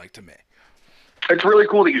it seemed like to me. It's really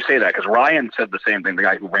cool that you say that because Ryan said the same thing. The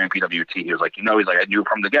guy who ran PWT, he was like, he's like, I knew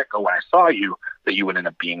from the get go when I saw you that you would end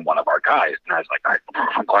up being one of our guys. And I was like,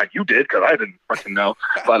 I'm glad you did because I didn't fucking know.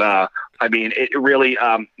 But I mean, it really,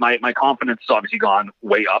 my confidence has obviously gone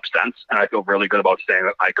way up since, and I feel really good about saying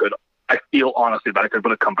that I feel honestly that I could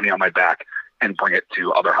put a company on my back and bring it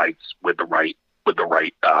to other heights with the right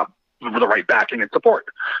backing and support.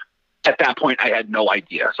 At that point, I had no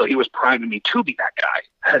idea. So he was priming me to be that guy.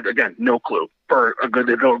 I had, again, no clue. For a good,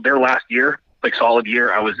 their last year, like solid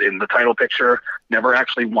year, I was in the title picture, never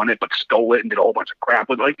actually won it, but stole it and did a whole bunch of crap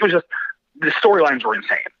with it. Like, it was just, the storylines were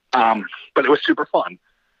insane. But it was super fun.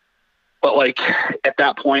 But like, at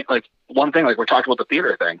that point, like, one thing, like we're talking about the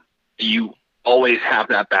theater thing, you always have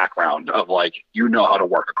that background of like, you know how to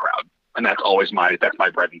work a crowd. And that's always my bread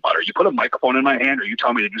and butter. You put a microphone in my hand or you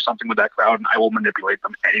tell me to do something with that crowd and I will manipulate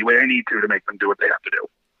them any way I need to make them do what they have to do.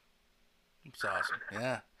 It's awesome.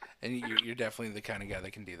 Yeah. And you're definitely the kind of guy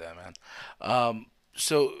that can do that, man.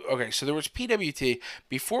 So there was PWT.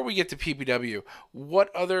 Before we get to PPW,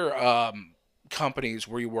 what other companies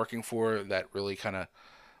were you working for that really kind of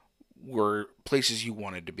were places you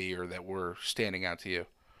wanted to be or that were standing out to you?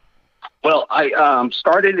 Well, I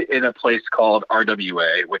started in a place called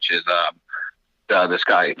RWA, which is this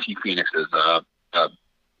guy, T. Phoenix's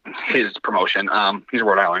his promotion. He's a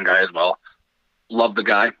Rhode Island guy as well. Love the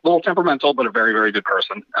guy. A little temperamental, but a very, very good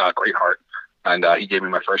person. Great heart. And he gave me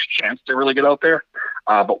my first chance to really get out there.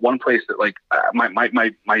 But one place that, like,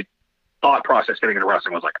 my thought process getting into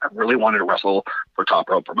wrestling was, like, I really wanted to wrestle for Top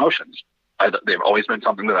Rope Promotions. They've always been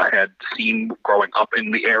something that I had seen growing up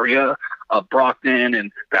in the area. Brockton, and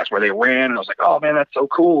that's where they ran. And I was like, oh man, that's so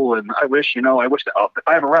cool. And I wish that if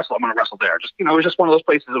I ever wrestle, I'm going to wrestle there. Just, it was just one of those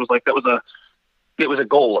places. It was like, it was a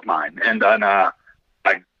goal of mine. And then, I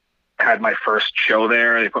had my first show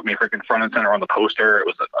there. They put me freaking front and center on the poster. It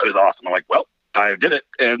was awesome. I'm like, well, I did it.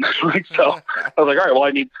 And like, so I was like, all right, well,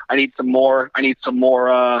 I need some more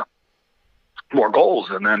goals.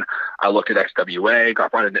 And then I looked at XWA, got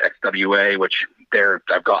brought into XWA, which I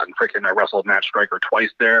wrestled Matt Striker twice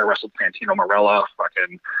there. I wrestled Santino Marella,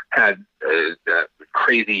 fucking had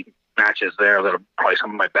crazy matches there that are probably some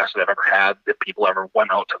of my best that I've ever had. If people ever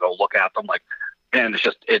went out to go look at them, like, man,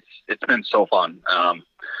 it's been so fun.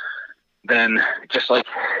 Then just like,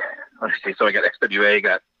 let's see, so I got XWA,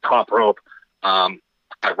 got Top Rope. I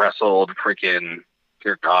wrestled freaking,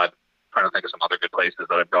 dear God, trying to think of some other good places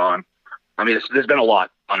that I've gone. I mean, there's been a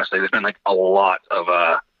lot, honestly. There's been like a lot of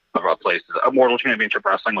places. Immortal Championship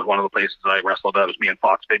Wrestling was one of the places that I wrestled at. It was me and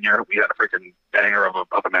Fox Vineyard. We had a freaking banger of a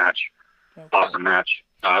match. Okay. Awesome match.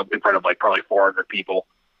 In front of like probably 400 people.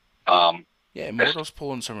 Yeah, Immortal's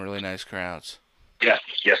pulling some really nice crowds.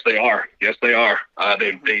 Yes, they are. The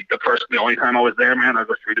only time I was there, man, I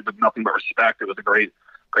was treated with nothing but respect. It was a great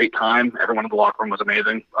time. Everyone in the locker room was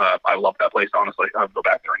amazing. I love that place, honestly. I would go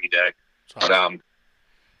back there any day. Awesome. But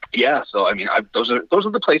yeah. So I mean, those are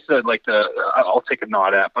the places I'd like to. I'll take a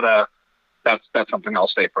nod at. But that's something I'll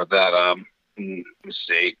say for that. Let me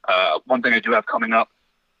see. One thing I do have coming up,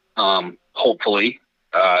 hopefully,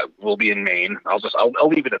 will be in Maine. I'll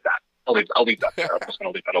leave it at that. I'll leave that there. I'm just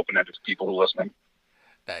going to leave that open ended to people who are listening.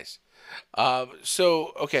 Nice.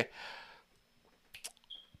 So, okay.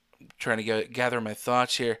 I'm trying to gather my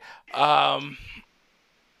thoughts here. Right,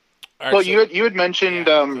 well, you had mentioned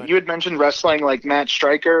wrestling like Matt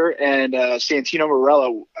Striker and Santino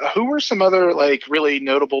Marella. Who were some other like really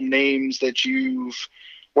notable names that you've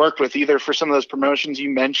worked with, either for some of those promotions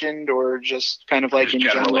you mentioned or just kind of like just in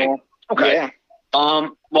general? Okay. Yeah.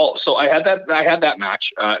 Well, so I had that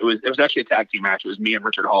match. It was actually a tag team match. It was me and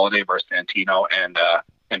Richard Holiday versus Santino and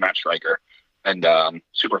Matt Striker, and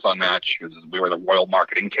super fun match. We were the Royal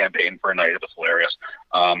marketing campaign for a night. It was hilarious.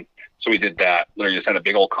 So we did that. Literally just had a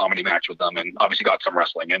big old comedy match with them, and obviously got some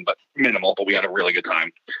wrestling in, but minimal. But we had a really good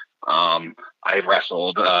time. I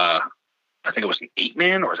wrestled. I think it was an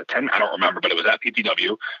 8-man or was it 10? I don't remember, but it was at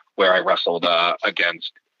PPW where I wrestled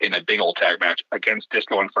in a big old tag match against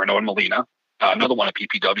Disco Inferno and Melina. Another one at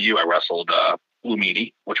PPW, I wrestled Blue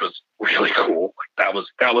Meanie, which was really cool. That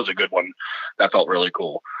was a good one. That felt really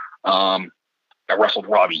cool. I wrestled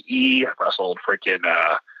Robbie E. I wrestled freaking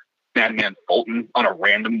Madman Fulton on a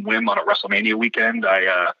random whim on a WrestleMania weekend.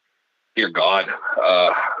 Dear God,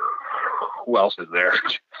 who else is there?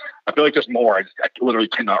 I feel like there's more. I literally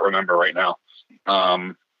cannot remember right now.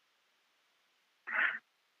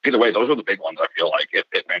 Either way, those were the big ones, I feel like,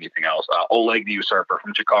 if anything else. Oleg the Usurper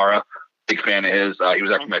from Chikara. Big fan of his. He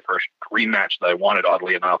was actually my first dream match that I wanted,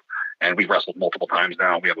 oddly enough. And we've wrestled multiple times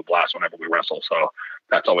now. We have a blast whenever we wrestle, so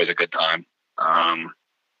that's always a good time.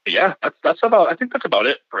 Yeah, that's about. I think that's about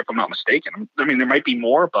it, if I'm not mistaken. I mean, there might be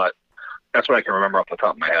more, but that's what I can remember off the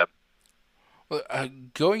top of my head. Well,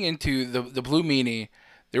 going into the Blue Meanie,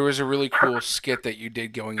 there was a really cool skit that you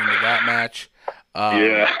did going into that match.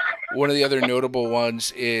 Yeah. One of the other notable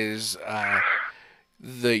ones is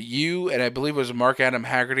you and I believe it was Mark Adam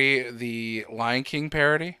Haggerty, the Lion King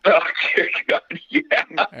parody. Oh dear God, yeah.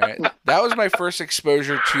 All right, that was my first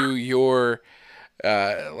exposure to your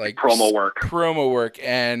promo work,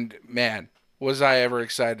 and man, was I ever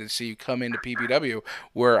excited to see you come into PPW,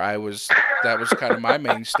 where that was kind of my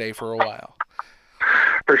mainstay for a while.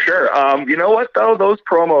 For sure. You know what though? Those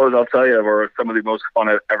promos, I'll tell you, were some of the most fun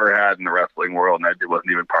I've ever had in the wrestling world, and I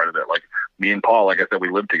wasn't even part of it. Like me and Paul, like I said, we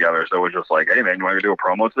lived together, so it was just like, hey man, you want to do a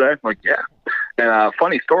promo today? I'm like, yeah. And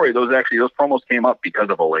funny story, those promos came up because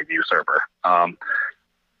of Oleg the Usurper. I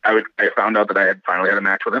found out that I had finally had a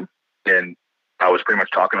match with him, and I was pretty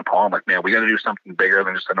much talking to Paul. I'm like, man, we got to do something bigger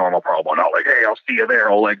than just a normal promo. Not like, hey, I'll see you there,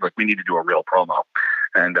 Oleg. Like, we need to do a real promo,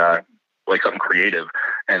 and like something creative.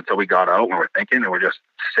 And so we got out and we're thinking, and we're just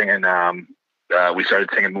singing. We started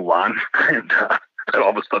singing Mulan, and all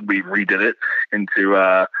of a sudden we redid it into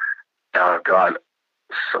oh God,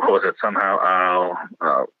 so what was it somehow?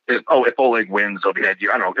 If Oleg wins, they'll behead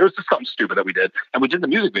you. I don't know. It was just something stupid that we did, and we did the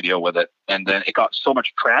music video with it, and then it got so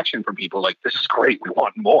much traction from people. Like, this is great. We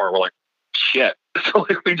want more. We're like, shit. So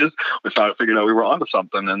like, we figured out we were onto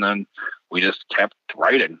something, and then we just kept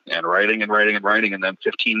writing, and then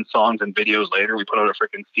 15 songs and videos later, we put out a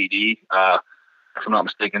freaking CD. If I'm not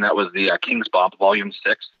mistaken, that was the King's Bop Volume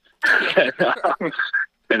 6.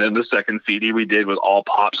 And then the second CD we did was all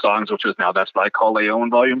pop songs, which was Now That's What I Call Leon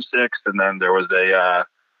Volume 6. And then there was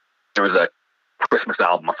there was a Christmas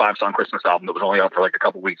album, a 5-song Christmas album that was only out for like a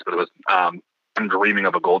couple weeks, but it was I'm Dreaming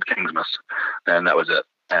of a Gold Kingsmas, and that was it.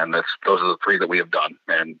 And those are the 3 that we have done.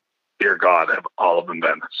 And dear God, have all of them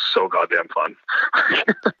been so goddamn fun.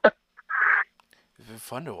 It's been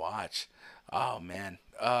fun to watch. Oh man,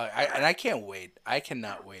 I can't wait. I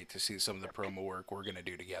cannot wait to see some of the promo work we're gonna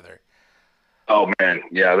do together. Oh man,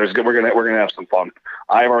 yeah. We're gonna have some fun.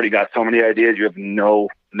 I've already got so many ideas. You have no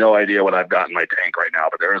idea what I've got in my tank right now.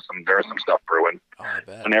 But there is some stuff brewing. Oh, I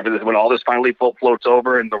bet. When all this finally floats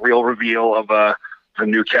over and the real reveal of the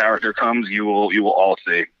new character comes, you will all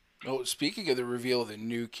see. Oh, speaking of the reveal of the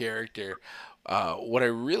new character, what I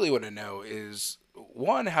really want to know is,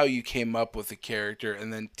 1, how you came up with the character,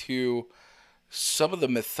 and then 2, some of the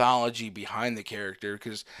mythology behind the character,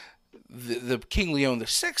 because the King Leon the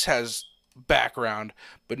Sixth has background,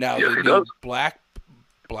 but now Yes, the he new does. Black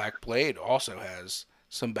Blade also has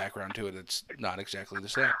some background to it. It's not exactly the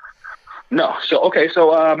same. No, so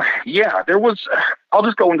yeah, there was. I'll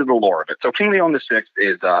just go into the lore of it. So King Leon the Sixth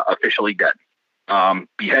is officially dead.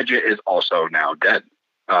 Beheadja is also now dead.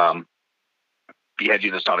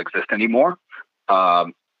 Beheadja does not exist anymore.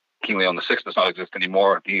 King Leon the Sixth does not exist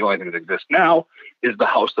anymore. The only thing that exists now is the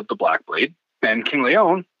House of the Black Blade, and King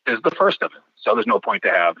Leon is the first of it. So there's no point to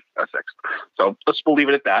have a sixth. So let's leave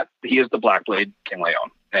it at that. He is the Black Blade, King Leon,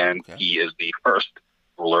 and he is the first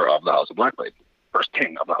ruler of the House of Black Blade, first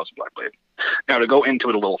king of the House of Black Blade. Now, to go into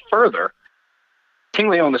it a little further, King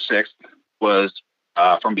Leon the Sixth was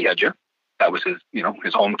from Beheadja. That was his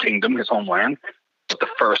home kingdom, his homeland. But the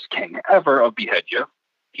first king ever of Beheadja,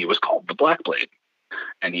 he was called the Black Blade.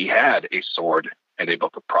 And he had a sword and a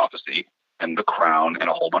book of prophecy and the crown and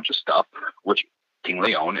a whole bunch of stuff, which King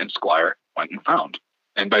Leon and Squire went and found.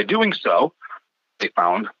 And by doing so, they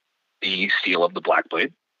found the seal of the Black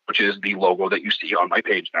Blade, which is the logo that you see on my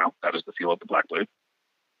page now. That is the seal of the Black Blade.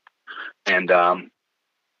 And a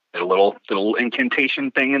little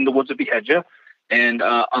incantation thing in the woods of Beheadja, and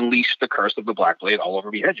unleashed the curse of the Black Blade all over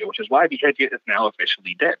Beheadja, which is why Beheadja is now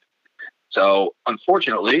officially dead. So,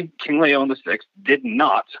 unfortunately, King Leon the Sixth did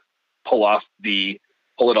not pull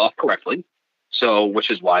it off correctly. So, which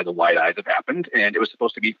is why the White Eyes have happened, and it was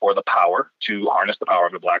supposed to be for the power, to harness the power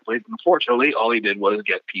of the Black Blade. Unfortunately, all he did was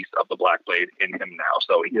get piece of the Black Blade in him now.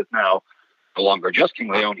 So he is now no longer just King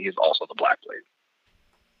Leon; he is also the Black Blade.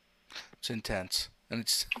 It's intense, and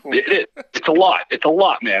it's a lot. It's a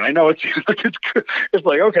lot, man. I know it's like,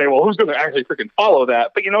 okay, well, who's going to actually freaking follow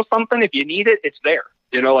that? But you know something? If you need it, it's there.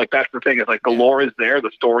 You know, like that's the thing. It's like the lore is there,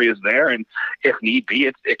 the story is there, and if need be,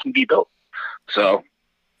 it can be built. So.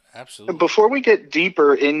 Absolutely. Before we get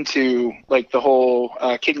deeper into like the whole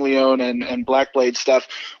King Leon and Black Blade stuff,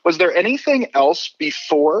 was there anything else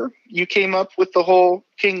before you came up with the whole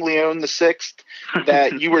King Leon the Sixth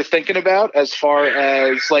that you were thinking about, as far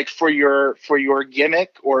as like for your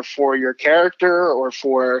gimmick or for your character or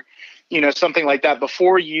for something like that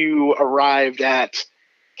before you arrived at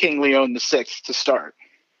King Leon the Sixth to start?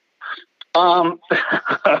 There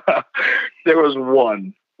was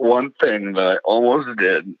one thing that I almost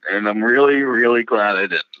did, and I'm really, really glad I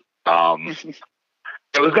didn't.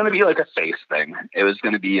 It was going to be like a face thing. It was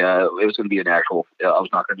going to be an actual. I was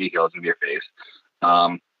not going to be a heel. It was going to be a face.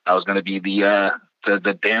 I was going to be the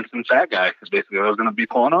dancing fat guy, because basically what I was going to be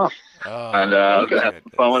pulling off. And I was going to have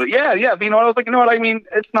fun with it. Yeah. But I was like, you know what I mean?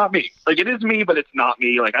 It's not me. Like, it is me, but it's not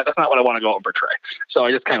me. Like, that's not what I want to go out and portray. So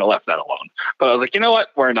I just kind of left that alone. But I was like, you know what?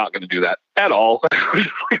 We're not going to do that at all. I'm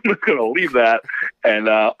just going to leave that, and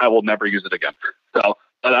I will never use it again. So,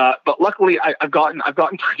 but luckily, I've gotten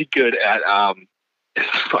pretty good at as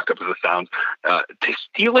fucked up as it sounds, to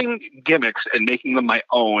stealing gimmicks and making them my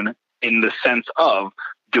own, in the sense of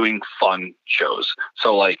doing fun shows.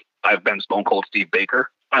 So like, I've been Stone Cold Steve Baker.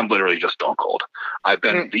 I'm literally just Stone Cold. I've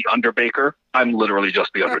been the Underbaker. I'm literally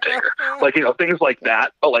just the Undertaker. Like, things like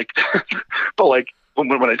that. But like,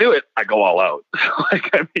 when I do it, I go all out. Like,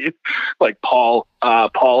 I mean, like Paul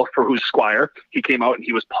for who's Squire, he came out and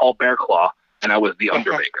he was Paul Bearclaw, and I was the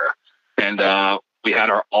Underbaker. And we had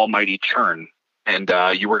our almighty churn, and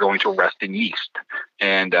you were going to rest in yeast.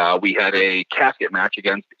 And we had a casket match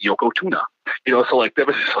against Yoko Tuna. So like, that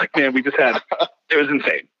was just like, man, we just had, it was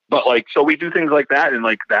insane. But like, so we do things like that, and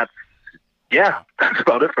like that's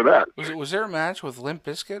about it for that. Was there a match with Limp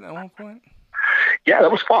Bizkit at one point? Yeah,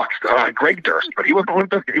 that was Fox. Greg Durst, but he wasn't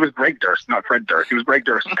Limp Bizkit. He was Greg Durst, not Fred Durst. He was Greg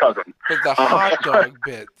Durst's cousin. But the hot dog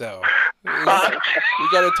bit, though. We got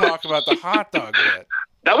to talk about the hot dog bit.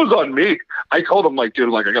 That was on me. I told him, like, dude,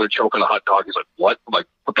 like, I got to choke on a hot dog. He's like, what? I'm like,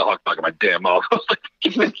 put the hot dog in my damn mouth. I was like,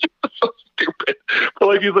 you're so stupid. But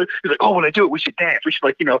like, he's like, oh, when I do it, we should dance. We should,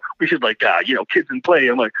 like, kids and play.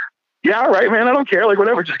 I'm like, yeah, right, man. I don't care. Like,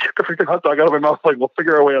 whatever. Just get the freaking hot dog out of my mouth. Like, we'll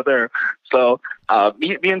figure our way out there. So,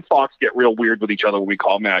 me and Fox get real weird with each other when we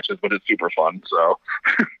call matches, but it's super fun. So,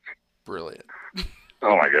 Brilliant.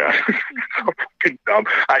 oh my god, so fucking dumb.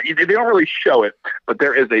 They don't really show it, but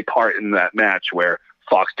there is a part in that match where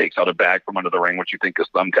Fox takes out a bag from under the ring, which you think is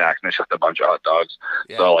thumbtacks, and it's just a bunch of hot dogs.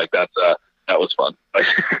 Yeah. So, like, that was fun.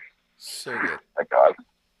 So good. My god.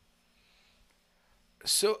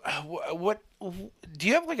 So, what do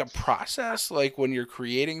you have like a process like when you're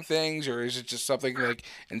creating things, or is it just something like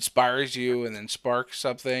inspires you and then sparks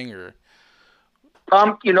something, or?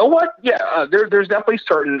 You know what? Yeah, there's definitely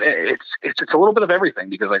certain. It's a little bit of everything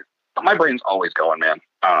because like my brain's always going, man.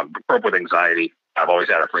 Grew up with anxiety. I've always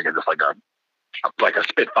had a freaking just like a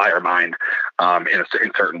spitfire mind, in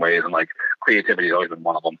certain ways, and like creativity has always been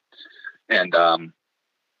one of them. And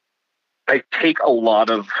I take a lot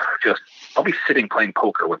of I'll be sitting playing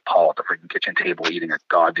poker with Paul at the freaking kitchen table eating a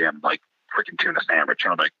goddamn like freaking tuna sandwich,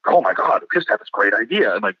 and I'm like, oh my god, we just had this great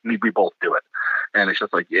idea, and like we both do it, and it's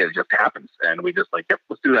just like, yeah, it just happens, and we just like, yep,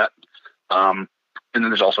 let's do that. And then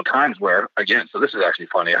there's also times where, again, so this is actually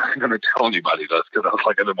funny. I'm going to tell anybody this because I was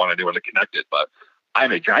like, I didn't want anyone to connect it, but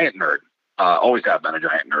I'm a giant nerd. Always have been a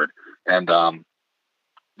giant nerd, and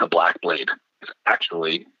the Black Blade is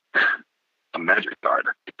actually a magic card,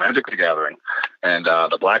 Magic the Gathering, and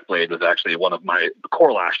the Black Blade was actually one of my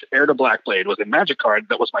Corlash. Heir to Black Blade was a magic card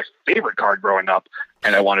that was my favorite card growing up,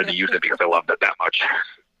 and I wanted to use it because I loved it that much.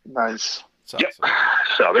 Nice. Awesome. Yep.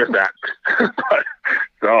 So there's that.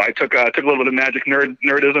 So I took a little bit of magic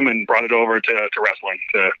nerdism and brought it over to wrestling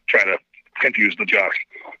to try to confuse the jocks.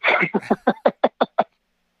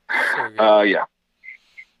 So Yeah.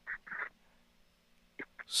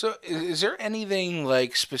 So, is there anything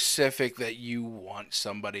like specific that you want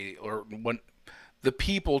somebody or want the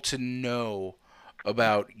people to know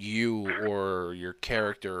about you or your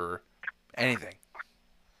character or anything?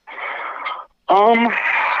 I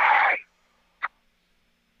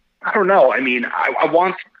don't know. I mean, I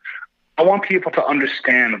want people to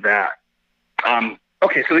understand that.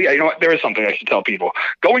 Okay, so yeah, you know what? There is something I should tell people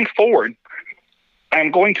going forward. I'm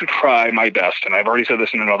going to try my best, and I've already said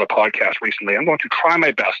this in another podcast recently. I'm going to try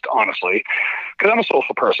my best, honestly, because I'm a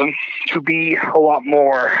social person, to be a lot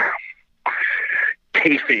more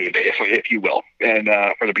kayfabe, if you will. And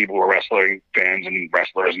for the people who are wrestling fans and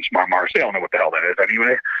wrestlers and smart marks, they don't know what the hell that is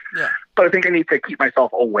anyway. Yeah. But I think I need to keep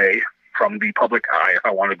myself away from the public eye if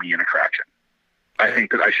I want to be an attraction. I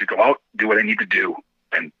think that I should go out, do what I need to do,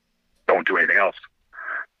 and don't do anything else.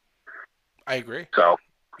 I agree. So,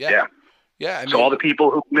 yeah. Yeah, I mean, So all the people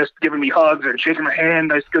who missed giving me hugs and shaking my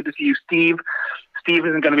hand, it's good to see you, Steve. Steve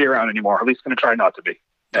isn't going to be around anymore. At least going to try not to be.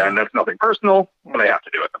 And that's nothing personal, but I have to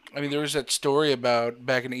do it. I mean, there was that story about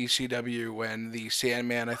back in ECW when the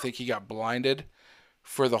Sandman, I think he got blinded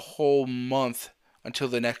for the whole month until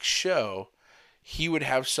the next show. He would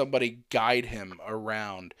have somebody guide him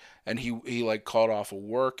around, and he like called off of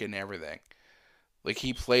work and everything. Like,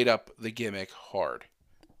 he played up the gimmick hard.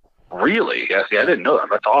 Really? Yes. Yeah, I didn't know that.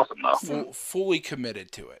 That's awesome, though. Fully committed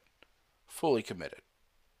to it. Fully committed.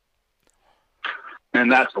 And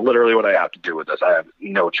that's literally what I have to do with this. I have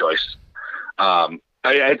no choice.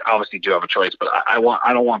 I obviously do have a choice, but I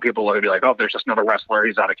don't want people to be like, oh, there's just another wrestler.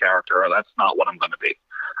 He's out of character. Or that's not what I'm going to be.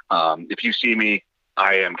 If you see me,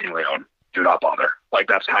 I am King Leon. Do not bother. Like,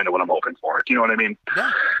 that's kind of what I'm hoping for. Do you know what I mean? Yeah.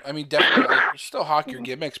 I mean, definitely. Like, still hawk your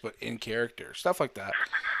gimmicks, but in character. Stuff like that.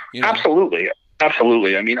 You know? Absolutely.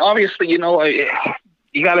 Absolutely. I mean, obviously, you know,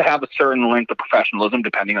 you got to have a certain length of professionalism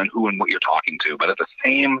depending on who and what you're talking to. But at the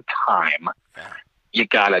same time, you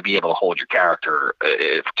got to be able to hold your character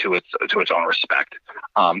to its own respect.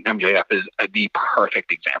 MJF is the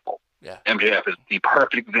perfect example. Yeah. MJF is the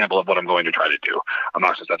perfect example of what I'm going to try to do. I'm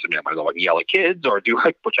not just that I might as well yell at kids or do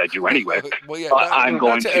which I do anyway. Well, yeah, I'm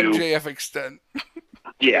going to MJF extent.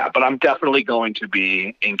 Yeah, but I'm definitely going to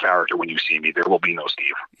be in character when you see me. There will be no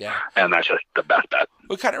Steve. Yeah. And that's just the best bet.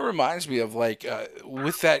 It kind of reminds me of, like,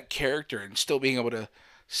 with that character and still being able to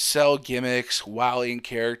sell gimmicks while in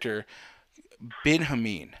character, Bin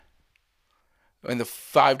Hameen and the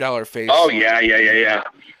 $5 face. Oh, song. yeah.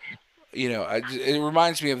 You know, it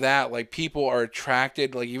reminds me of that. Like, people are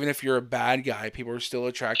attracted, like, even if you're a bad guy, people are still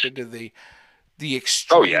attracted to the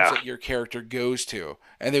extremes that your character goes to.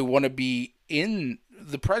 And they want to be in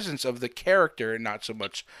the presence of the character and not so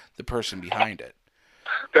much the person behind it.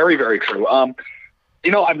 Very, very true.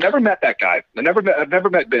 You know, I've never met that guy. I've never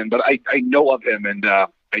met Ben, but I know of him, and I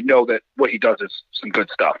know that what he does is some good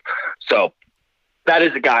stuff. So that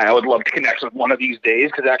is a guy I would love to connect with one of these days,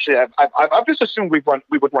 because actually I've just assumed we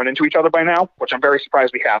would run into each other by now, which I'm very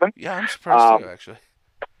surprised we haven't. Yeah, I'm surprised too, actually.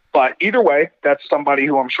 But either way, that's somebody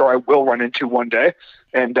who I'm sure I will run into one day.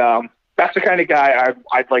 And that's the kind of guy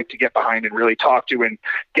I'd like to get behind and really talk to and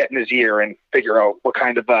get in his ear and figure out what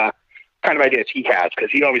kind of ideas he has,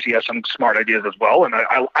 because he obviously has some smart ideas as well. And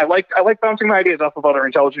I like bouncing my ideas off of other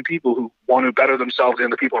intelligent people who want to better themselves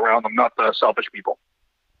and the people around them, not the selfish people.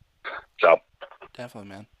 So definitely,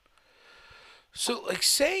 man. So, like,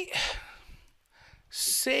 say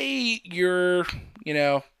you're,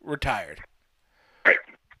 retired. Right.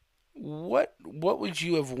 What would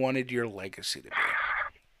you have wanted your legacy to be?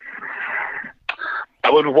 I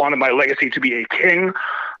would have wanted my legacy to be a king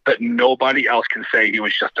that nobody else can say he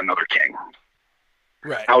was just another king.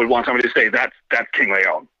 Right. I would want somebody to say that's King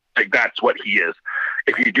Leon. Like, that's what he is.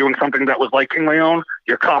 If you're doing something that was like King Leon,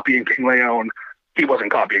 you're copying King Leon. He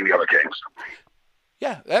wasn't copying the other kings.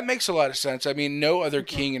 Yeah, that makes a lot of sense. I mean, no other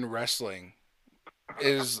king in wrestling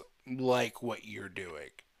is like what you're doing.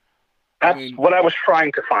 That's what I was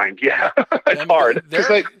trying to find. Yeah, it's hard.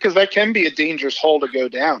 Because that can be a dangerous hole to go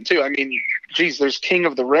down, too. I mean, geez, there's King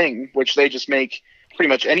of the Ring, which they just make pretty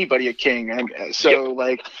much anybody a king. And so,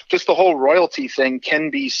 like, just the whole royalty thing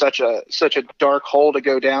can be such a dark hole to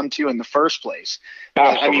go down to in the first place.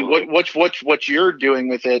 I mean, what you're doing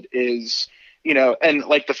with it is, and,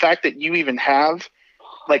 like, the fact that you even have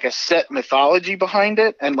like a set mythology behind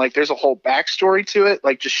it, and like there's a whole backstory to it,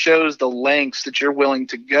 like just shows the lengths that you're willing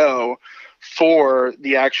to go for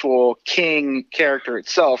the actual king character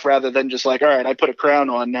itself, rather than just like, all right, I put a crown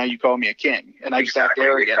on, now you call me a king, and I just act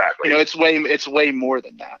arrogant. Exactly. It's way more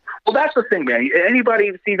than that. Well, that's the thing, man.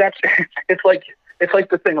 Anybody see that's it's like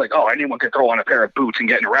the thing, like, oh, anyone can throw on a pair of boots and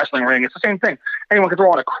get in a wrestling ring. It's the same thing. Anyone can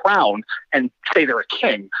throw on a crown and say they're a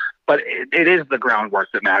king. But it is the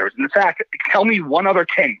groundwork that matters. In fact, tell me one other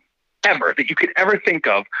king ever that you could ever think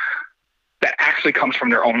of that actually comes from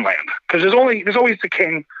their own land. Because there's always the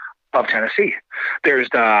king of Tennessee. There's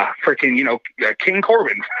the freaking, King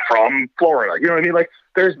Corbin from Florida. You know what I mean? Like,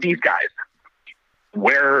 there's these guys.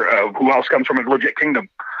 Who else comes from a legit kingdom?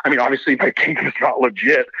 I mean, obviously my kingdom is not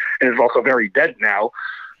legit and is also very dead now.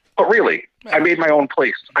 But really, I made my own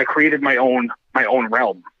place. I created my own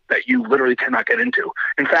realm that you literally cannot get into.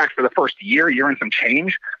 In fact, for the first year and some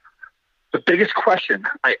change, the biggest question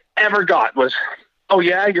I ever got was, oh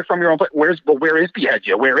yeah, you're from your own place. Where is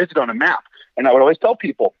Beheadya? Where is it on a map? And I would always tell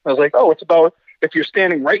people, I was like, oh, it's about, if you're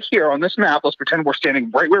standing right here on this map, let's pretend we're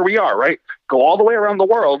standing right where we are, right? Go all the way around the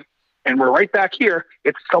world, and we're right back here.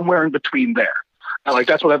 It's somewhere in between there. And like,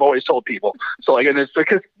 that's what I've always told people. So like, and it's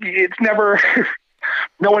because it's never,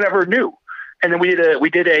 no one ever knew. And then we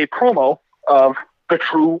did a promo of the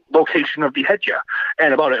true location of Beheadya.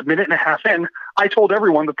 And about a minute and a half in, I told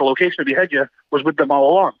everyone that the location of Beheadya was with them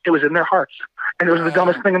all along. It was in their hearts. And it was the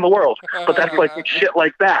dumbest thing in the world. But that's like shit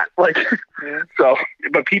like that. Like, so,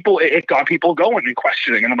 but it got people going and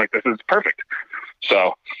questioning. And I'm like, this is perfect.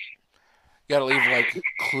 So. You gotta leave like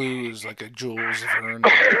clues, like a Jules Verne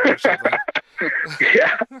or something.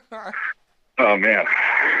 Yeah. Oh man.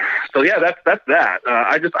 So yeah, that's that.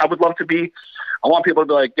 I would love to be. I want people to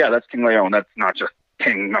be like, yeah, that's King Leon. That's not just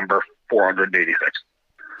King number 486.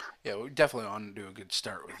 Yeah, we definitely want to do a good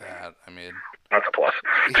start with that. I mean, that's a plus.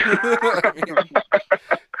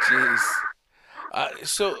 Jeez.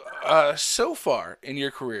 So far in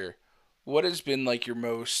your career, what has been like your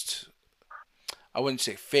most, I wouldn't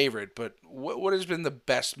say favorite, but what has been the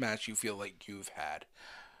best match you feel like you've had,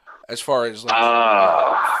 as far as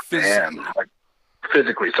like physically? Man, like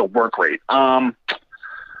physically, so work rate. That's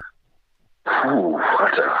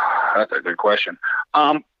a good question.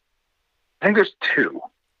 I think there's two,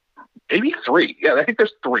 maybe three. Yeah, I think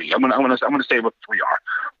there's three. I'm gonna say what three are.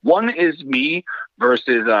 One is me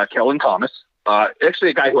versus Kellen Thomas.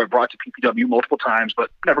 Actually a guy who I brought to PPW multiple times, but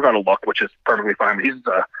never got a look, which is perfectly fine. But he's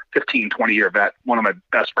a 15, 20-year vet, one of my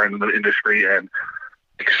best friends in the industry, and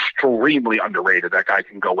extremely underrated. That guy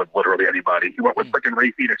can go with literally anybody. He went with freaking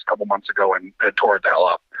Ray Phoenix a couple months ago and tore it the hell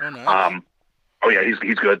up. Oh, nice. Yeah,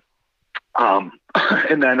 he's good.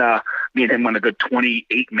 And then me and him went a good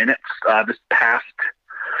 28 minutes this past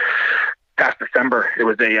December. It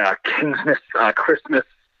was a Kingsmas Christmas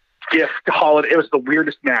gift holiday. It was the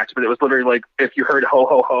weirdest match, but it was literally like, if you heard ho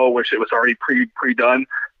ho ho, which it was already pre-done,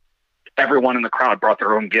 everyone in the crowd brought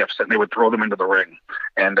their own gifts and they would throw them into the ring,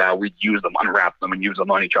 and we'd use them, unwrap them, and use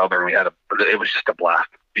them on each other. And it was just a blast.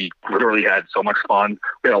 We literally had so much fun.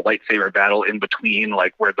 We had a lightsaber battle in between,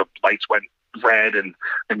 like where the lights went red and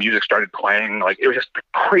the music started playing. Like, it was just the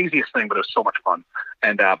craziest thing, but it was so much fun.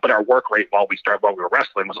 And but our work rate while we were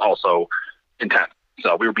wrestling was also intense.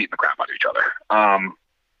 So we were beating the crap out of each other.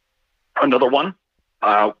 Another one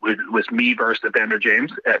was me versus Evander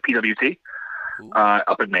James at PWT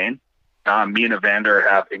up in Maine. Me and Evander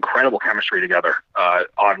have incredible chemistry together.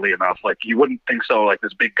 Oddly enough, like you wouldn't think so. Like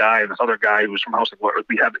this big guy and this other guy who was from House of Lords,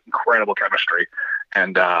 we have incredible chemistry,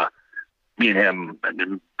 and me and him,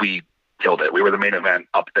 and we killed it. We were the main event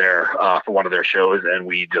up there for one of their shows, and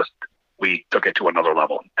we took it to another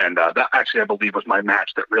level. And that actually, I believe, was my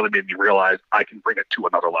match that really made me realize I can bring it to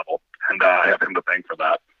another level, and I have him to thank for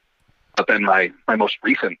that. But then my most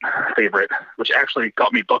recent favorite, which actually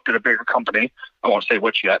got me booked at a bigger company, I won't say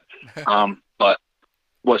which yet, but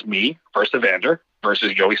was me versus Evander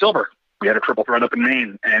versus Joey Silver. We had a triple threat up in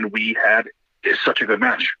Maine, and it's such a good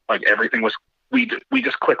match. Like everything was, we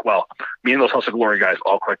just click well. Me and those House of Glory guys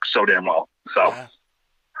all click so damn well. So.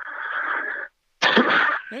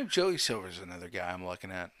 Yeah. Joey Silver's another guy I'm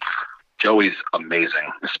looking at. Joey's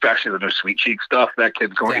amazing, especially the new Sweet Cheek stuff. That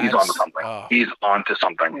kid's going. He's onto something. He's onto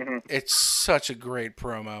something. Mm-hmm. It's such a great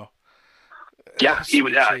promo. Yeah, he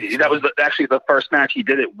was. That was actually the first match he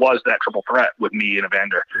did. It was that triple threat with me and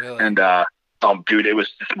Evander. Really? And dude, it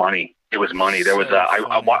was just money. It was money. There was.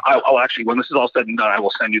 I'll actually, when this is all said and done, I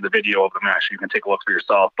will send you the video of the match. You can take a look for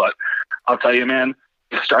yourself. But I'll tell you, man.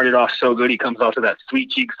 It started off so good. He comes out to that Sweet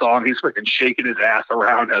Cheek song. He's freaking shaking his ass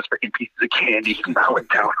around, has freaking pieces of candy bowing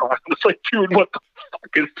down on him. It's like, dude, what the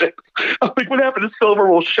fuck is this? I'm like, what happened to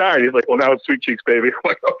Silver will shine? He's like, well, now it's Sweet Cheeks, baby. I'm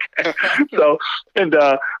like, okay. So,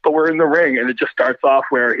 but we're in the ring, and it just starts off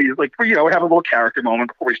where he's like, we have a little character moment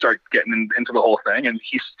before we start getting into the whole thing, and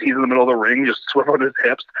he's in the middle of the ring, just swiveling his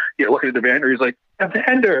hips, looking at Evander. He's like,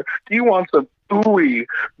 Evander, do you want some gooey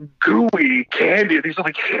candy? These are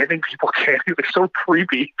like handing people candy. They're so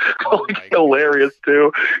creepy. Hilarious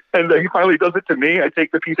too. And he finally does it to me. I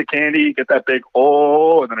take the piece of candy, get that big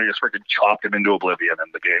and then I just freaking chopped him into oblivion,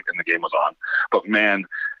 and the game was on. But man,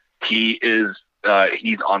 he's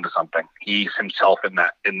onto something. He's himself in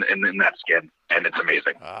that skin, and it's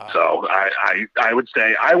amazing. So I would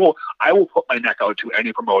say I will put my neck out to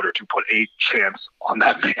any promoter to put a chance on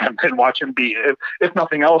that man and watch him be, if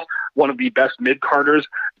nothing else, one of the best mid-carders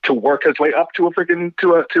to work his way up to a freaking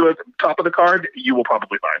to a top of the card. You will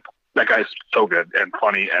probably find that guy's so good and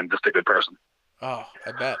funny and just a good person. Oh,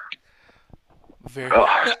 I bet. Very.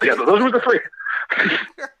 Yeah, those were the three.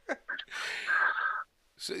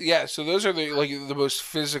 So those are the most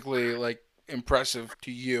physically impressive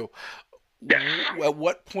to you. Yes. At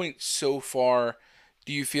what point so far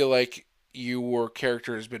do you feel like your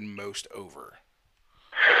character has been most over?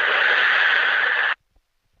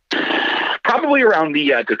 Probably around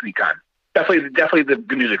the Disney time. Definitely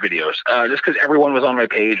the music videos. Just because everyone was on my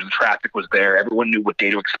page, the traffic was there, everyone knew what day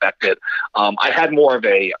to expect it. I had more of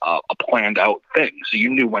a planned out thing, so you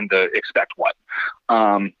knew when to expect what.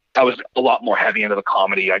 I was a lot more heavy into the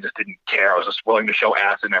comedy. I just didn't care. I was just willing to show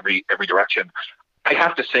ass in every direction. I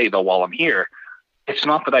have to say, though, while I'm here, it's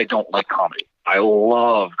not that I don't like comedy. I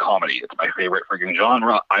love comedy. It's my favorite freaking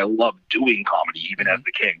genre. I love doing comedy, even as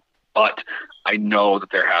the king. But I know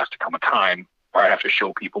that there has to come a time where I have to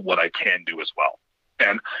show people what I can do as well.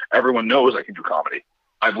 And everyone knows I can do comedy.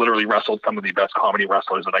 I've literally wrestled some of the best comedy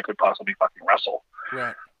wrestlers that I could possibly fucking wrestle.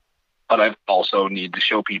 Right. But I also need to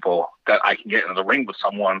show people that I can get into the ring with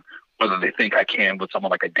someone, whether they think I can with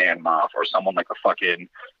someone like a Dan Moff or someone like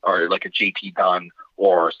or like a JT Dunn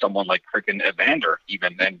or someone like freaking Evander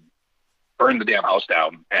even, and burn the damn house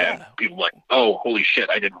down. And people are like, oh, holy shit,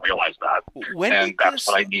 I didn't realize that. That's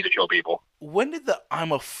what I need to show people. When did the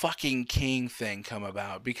I'm a fucking king thing come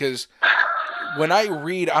about? Because when I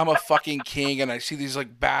read I'm a fucking king and I see these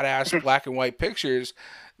badass black and white pictures,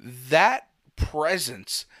 that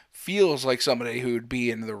presence feels like somebody who would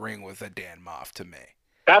be in the ring with a Dan Moff to me.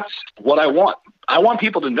 That's what I want. I want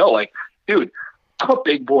people to know, dude, I'm a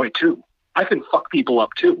big boy too. I can fuck people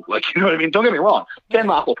up too. You know what I mean? Don't get me wrong. Dan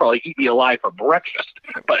Moff will probably eat me alive for breakfast,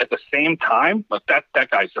 but at the same time, that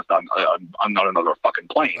guy's just on not another fucking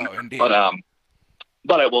plane. Oh, indeed. But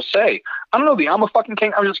I will say, I don't know, I'm a fucking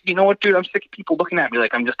king. I'm just, you know what, dude? I'm sick of people looking at me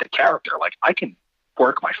like I'm just a character. I can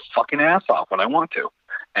work my fucking ass off when I want to.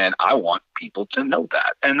 And I want people to know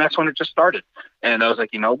that. And that's when it just started. And I was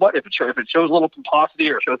like, you know what? If it shows a little pomposity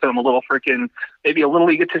or shows that I'm a little freaking, maybe a little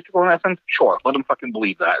egotistical in that sense, sure, let them fucking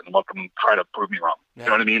believe that and let them try to prove me wrong. Yeah. You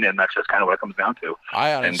know what I mean? And that's just kind of what it comes down to.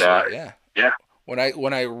 I honestly, yeah.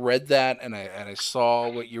 When I read that and I saw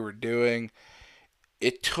what you were doing,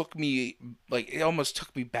 it took me, it almost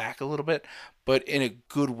took me back a little bit, but in a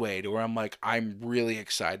good way, to where I'm like, I'm really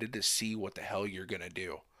excited to see what the hell you're going to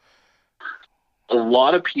do. A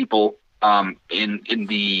lot of people in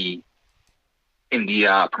the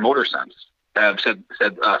promoter sense have said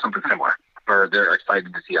something similar, or they're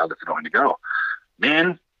excited to see how this is going to go.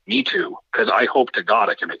 Man, me too, because I hope to God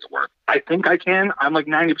I can make it work. I think I can. I'm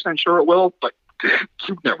 90% sure it will, but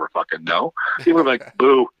You never fucking know. He would be like,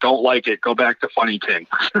 boo, don't like it. Go back to Funny King.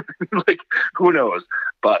 Like, who knows?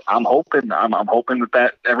 But I'm hoping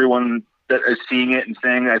that everyone that is seeing it and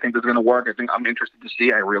saying, I think this is going to work. I think I'm interested to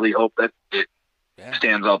see. I really hope that it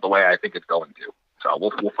stands out the way I think it's going to. So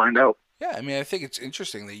we'll find out. Yeah, I mean, I think it's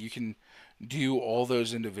interesting that you can do all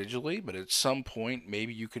those individually, but at some point,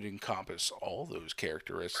 maybe you could encompass all those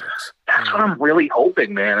characteristics. That's what I'm really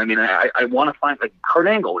hoping, man. I mean, I want to find, like, Kurt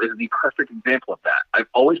Angle is the perfect example of that. I've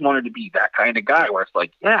always wanted to be that kind of guy where it's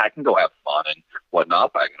like, yeah, I can go have fun and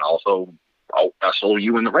whatnot, but I can also wrestle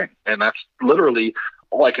you in the ring. And that's literally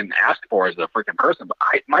all I can ask for as a freaking person. But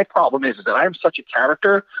my problem is that I am such a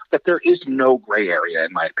character that there is no gray area,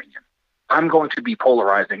 in my opinion. I'm going to be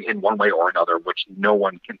polarizing in one way or another, which no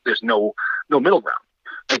one can. There's no middle ground.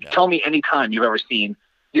 Like, tell me any time you've ever seen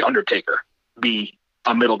The Undertaker be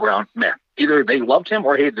a middle ground man. Either they loved him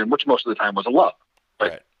or hated him, which most of the time was a love.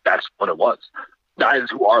 But that's what it was. Guys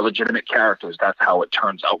who are legitimate characters, that's how it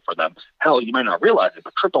turns out for them. Hell, you might not realize it,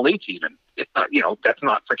 but Triple H even, it's not, that's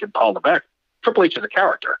not freaking Paul Levesque. Triple H is a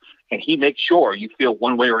character, and he makes sure you feel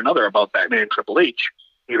one way or another about that man, Triple H,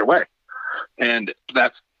 either way. And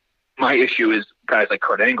that's my issue is guys like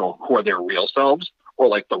Kurt Angle, who are their real selves, or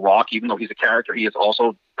like The Rock, even though he's a character, he is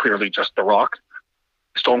also clearly just The Rock.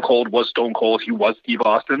 Stone Cold was Stone Cold. He was Steve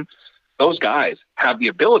Austin. Those guys have the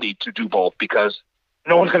ability to do both because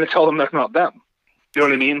no one's going to tell them that's not them. You know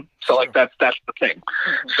what I mean? So, like, that's the thing.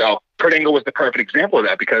 So Kurt Angle was the perfect example of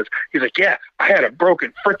that because he's like, yeah, I had a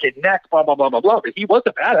broken freaking neck, blah, blah, blah, blah, blah. But he was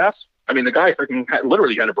a badass. I mean, the guy freaking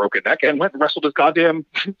literally had a broken neck and went and wrestled his goddamn,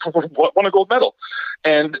 won a gold medal.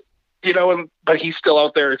 And, but he's still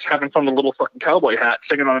out there having fun with a little fucking cowboy hat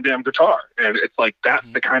singing on a damn guitar. And it's like, that's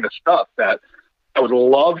the kind of stuff that I would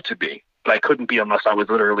love to be, but I couldn't be unless I was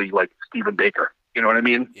literally like Stephen Baker. You know what I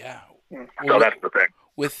mean? Yeah. So that's the thing.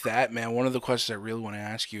 With that, man, one of the questions I really want to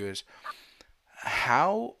ask you is,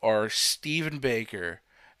 how are Stephen Baker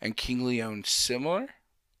and King Leon similar,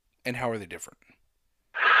 and how are they different?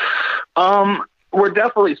 We're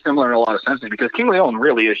definitely similar in a lot of senses because King Leon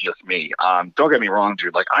really is just me. Don't get me wrong,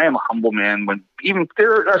 dude. Like, I am a humble man. When even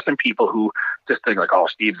there are some people who just think like, oh,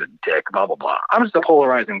 Steve's a dick, blah, blah, blah. I'm just a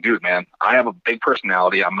polarizing dude, man. I have a big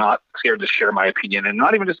personality. I'm not scared to share my opinion, and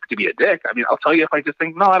not even just to be a dick. I mean, I'll tell you if I just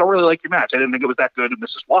think, no, I don't really like your match. I didn't think it was that good, and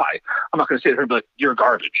this is why. I'm not going to sit here and be like, you're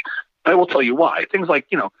garbage. I will tell you why. Things like,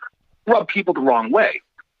 rub people the wrong way.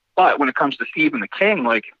 But when it comes to Steve and the King,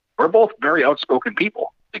 like, we're both very outspoken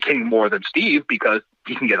people. The King more than Steve because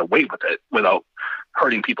he can get away with it without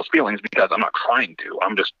hurting people's feelings because I'm not trying to.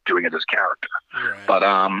 I'm just doing it as character. Right. But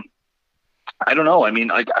I don't know. I mean,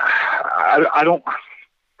 like, I don't.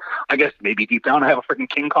 I guess maybe deep down I have a freaking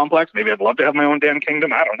king complex. Maybe I'd love to have my own damn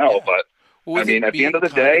kingdom. I don't know, but I mean, at the end of the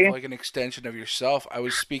day, like an extension of yourself. I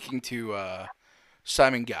was speaking to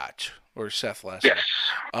Simon Gotch or Seth Lesser,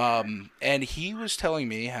 and he was telling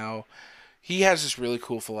me how he has this really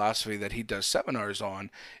cool philosophy that he does seminars on,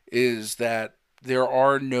 is that there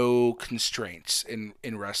are no constraints in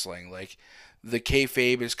wrestling. Like, the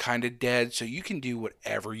kayfabe is kind of dead, so you can do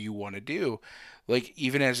whatever you want to do. Like,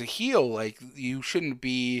 even as a heel, like, you shouldn't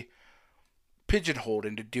be pigeonholed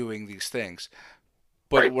into doing these things.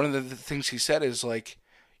 But one of the things he said is, like,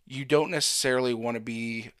 you don't necessarily want to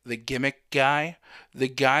be the gimmick guy. The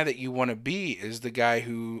guy that you want to be is the guy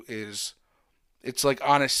who is... It's like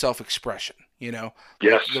honest self-expression, Yes,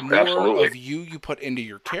 like the more absolutely. of you put into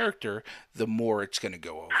your character, the more it's going to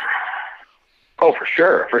go over. Oh, for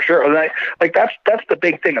sure. And that's the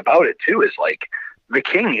big thing about it too. Is like the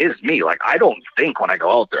King is me. Like, I don't think when I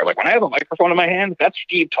go out there. Like, when I have a microphone in my hand, that's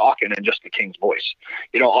Steve talking in just the King's voice.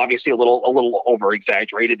 Obviously a little over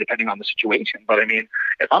exaggerated depending on the situation. But I mean,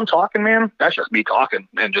 if I'm talking, man, that's just me talking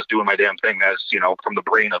and just doing my damn thing as from the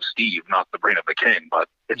brain of Steve, not the brain of the King. But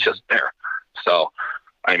it's just there. So,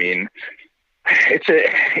 I mean, it's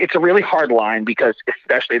a really hard line because,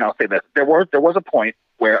 especially, and I'll say this, there was a point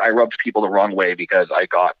where I rubbed people the wrong way because I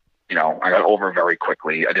got over very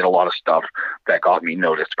quickly. I did a lot of stuff that got me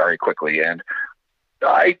noticed very quickly, and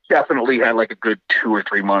I definitely had like a good 2 or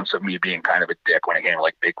 3 months of me being kind of a dick when it came to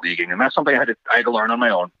like big leaguing, and that's something I had to learn on my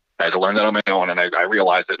own. I had to learn that on my own, and I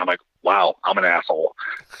realized it, and I'm like, wow, I'm an asshole.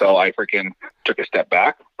 So I freaking took a step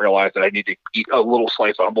back, realized that I need to eat a little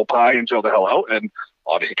slice of humble pie and chill the hell out, and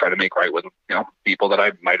obviously try to make right with, people that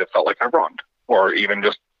I might have felt like I wronged, or even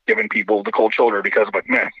just giving people the cold shoulder because I'm like,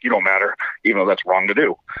 man, you don't matter, even though that's wrong to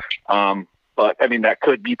do. But I mean, that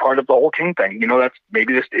could be part of the whole King thing. That's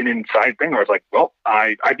maybe just an inside thing where it's like, well,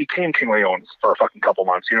 I became King Leon for a fucking couple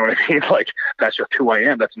months. You know what I mean? Like, that's just who I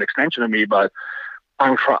am. That's an extension of me, but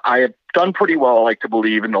I have done pretty well, I like to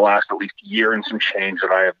believe, in the last at least year and some change that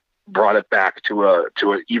I have brought it back to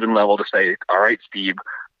an even level to say, all right, Steve,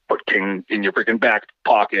 put King in your freaking back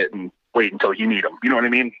pocket and wait until you need him. You know what I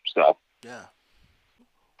mean? So Yeah.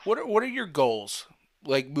 What are your goals,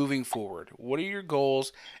 like, moving forward? What are your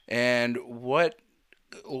goals, and what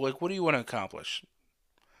do you want to accomplish?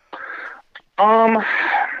 I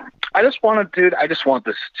just want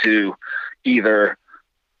this to either,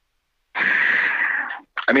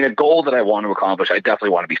 I mean, a goal that I want to accomplish, I definitely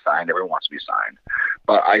want to be signed. Everyone wants to be signed.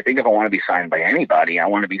 But I think if I want to be signed by anybody, I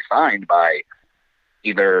want to be signed by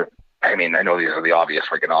either, I mean, I know these are the obvious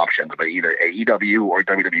freaking options, but either AEW or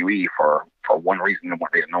WWE for one reason and one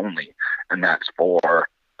reason only. And that's for,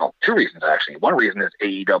 well, two reasons, actually. One reason is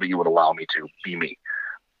AEW would allow me to be me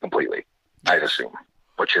completely, I'd assume,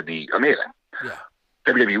 which would be amazing. Yeah.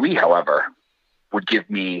 WWE, however, would give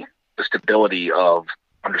me the stability of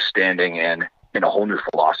understanding and in a whole new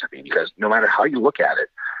philosophy, because no matter how you look at it,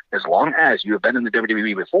 as long as you have been in the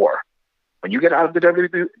WWE before, when you get out of the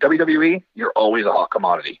WWE, you're always a hot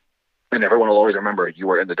commodity. And everyone will always remember you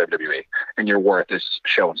were in the WWE and your worth is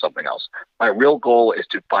shown something else. My real goal is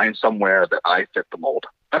to find somewhere that I fit the mold.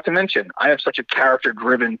 Not to mention, I have such a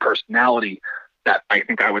character-driven personality that I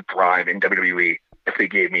think I would thrive in WWE if they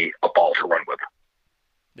gave me a ball to run with.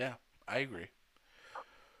 Yeah, I agree.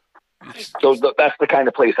 So that's the kind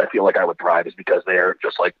of place I feel like I would thrive, is because they're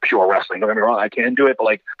just like pure wrestling. Don't get me wrong, I can do it, but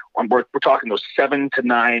like we're talking those 7 to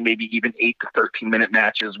 9, maybe even 8 to 13-minute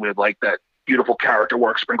matches with like that beautiful character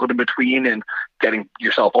work sprinkled in between and getting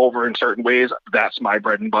yourself over in certain ways. That's my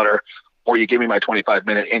bread and butter. Or you give me my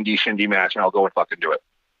 25-minute indie shindy match and I'll go and fucking do it.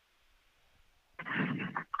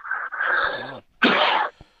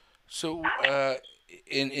 So,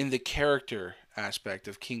 in the character aspect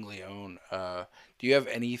of King Leon, do you have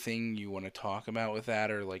anything you want to talk about with that,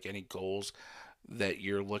 or like any goals that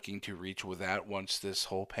you're looking to reach with that once this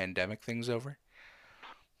whole pandemic thing's over?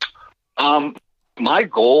 My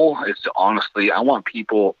goal is to, honestly, I want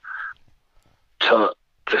people to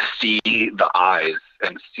see the eyes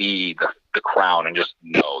and see the crown and just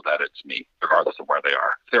know that it's me, regardless of where they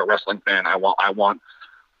are. If they're a wrestling fan, I want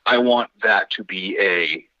that to be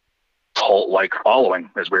a cult-like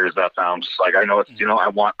following, as weird as that sounds. Like, I know it's, you know, I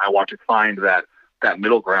want to find that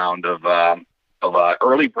middle ground of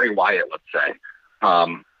early Bray Wyatt, let's say,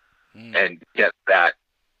 and get that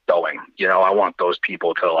going. You know, I want those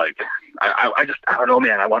people to, like, I don't know,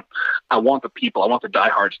 man. I want the people, I want the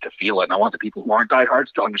diehards to feel it, and I want the people who aren't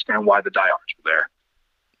diehards to understand why the diehards were there.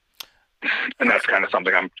 And that's kind of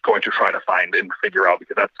something I'm going to try to find and figure out,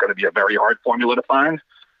 because that's going to be a very hard formula to find.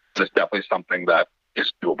 But it's definitely something that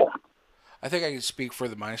is doable. I think I can speak for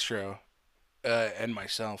the Maestro and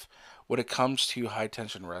myself. When it comes to high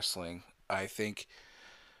tension wrestling, I think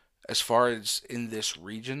as far as in this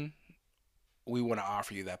region, we want to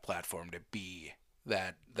offer you that platform to be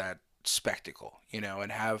that spectacle, you know,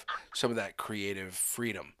 and have some of that creative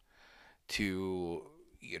freedom to,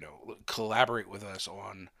 you know, collaborate with us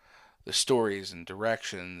on the stories and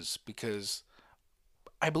directions, because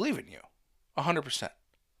I believe in you 100%.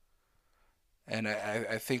 And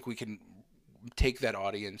I think we can take that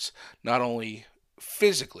audience not only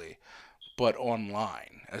physically, but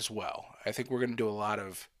online as well. I think we're going to do a lot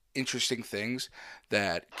of interesting things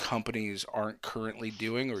that companies aren't currently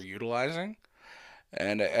doing or utilizing.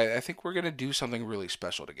 And I think we're going to do something really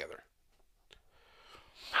special together.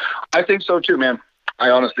 I think so too, man.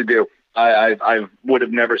 I honestly do. I would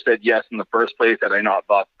have never said yes in the first place had I not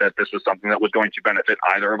thought that this was something that was going to benefit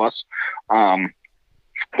either of us.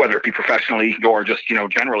 Whether it be professionally or just, you know,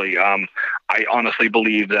 generally. I honestly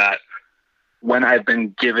believe that when I've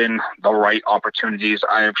been given the right opportunities,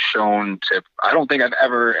 I have shown to, I don't think I've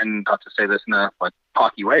ever, and not to say this in a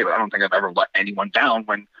cocky way, but I don't think I've ever let anyone down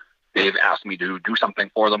when they've asked me to do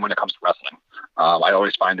something for them when it comes to wrestling. I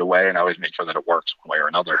always find a way, and I always make sure that it works one way or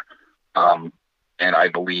another. And I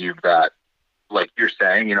believe that, like you're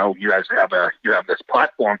saying, you know, you guys have this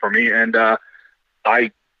platform for me, and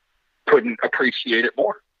I couldn't appreciate it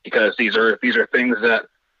more, because these are things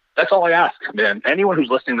that's all I ask, man. Anyone who's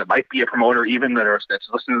listening that might be a promoter, even that's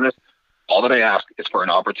listening to this, all that I ask is for an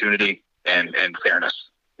opportunity and fairness,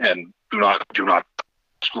 and do not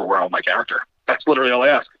screw around with my character. That's literally all I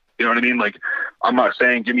ask. You know what I mean? Like, I'm not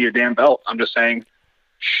saying give me a damn belt. I'm just saying,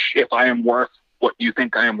 if I am worth what you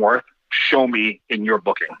think I am worth, show me in your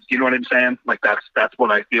booking. You know what I'm saying? Like, that's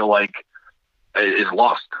what I feel like is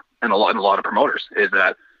lost in a lot of promoters, is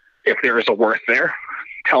that if there is a worth there,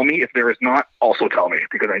 tell me. If there is not, also tell me,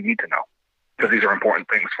 because I need to know, because these are important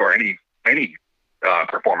things for any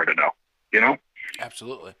performer to know, you know?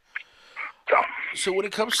 Absolutely. So when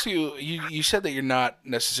it comes to, you said that you're not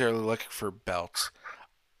necessarily looking for belts.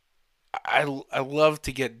 I love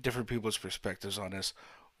to get different people's perspectives on this.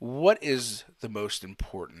 What is the most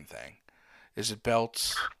important thing? Is it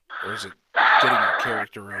belts, or is it getting your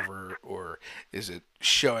character over, or is it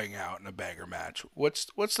showing out in a banger match? What's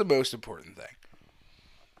the most important thing?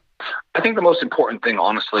 I think the most important thing,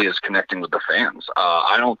 honestly, is connecting with the fans.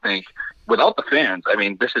 I don't think without the fans, I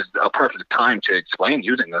mean, this is a perfect time to explain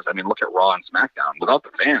using this. I mean, look at Raw and SmackDown. Without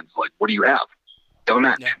the fans, like, what do you have? You have a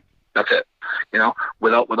match. Yeah. That's it. You know,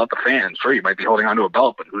 without the fans, sure, you might be holding onto a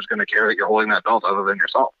belt, but who's going to care that you're holding that belt other than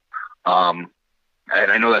yourself? And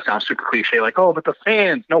I know that sounds super cliche, like, oh, but the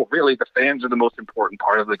fans. No, really, the fans are the most important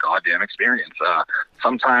part of the goddamn experience.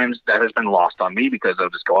 Sometimes that has been lost on me because I'll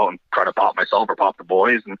just go out and try to pop myself or pop the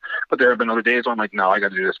boys. But there have been other days where I'm like, no, I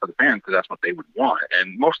got to do this for the fans because that's what they would want.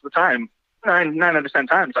 And most of the time, 9 out of 10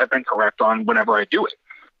 times, I've been correct on whenever I do it.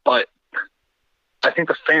 But I think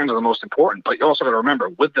the fans are the most important. But you also got to remember,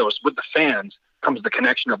 with the fans comes the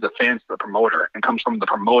connection of the fans to the promoter, and comes from the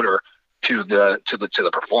promoter to the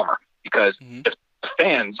performer. Because if the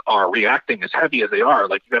fans are reacting as heavy as they are,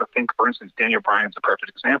 like, you got to think, for instance, Daniel Bryan's a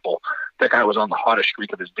perfect example. That guy was on the hottest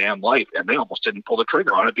streak of his damn life, and they almost didn't pull the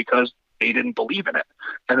trigger on it because they didn't believe in it.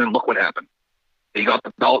 And then look what happened. He got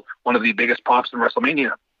the belt, one of the biggest pops in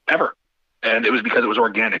WrestleMania ever. And it was because it was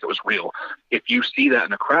organic. It was real. If you see that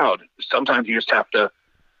in a crowd, sometimes you just have to,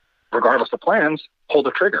 regardless of plans, pull the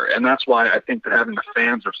trigger. And that's why I think that having the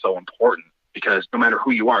fans are so important. Because no matter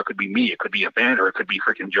who you are, it could be me, it could be a band, or it could be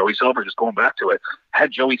freaking Joey Silver. Just going back to it,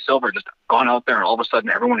 had Joey Silver just gone out there and all of a sudden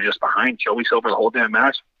everyone is just behind Joey Silver the whole damn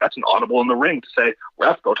match, that's an audible in the ring to say,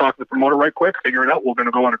 ref, go talk to the promoter right quick, figure it out. We're going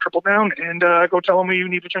to go on a triple down and go tell him you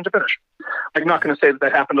need to change the finish. I'm not going to say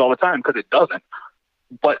that happens all the time because it doesn't.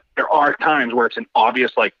 But there are times where it's an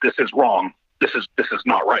obvious, like, this is wrong. This is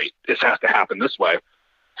not right. This has to happen this way.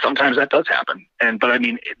 Sometimes that does happen. But I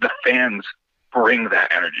mean, the fans bring that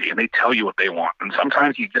energy and they tell you what they want. And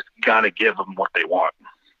sometimes you just got to give them what they want.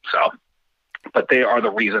 So, but they are the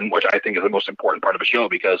reason, which I think is the most important part of a show,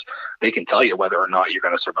 because they can tell you whether or not you're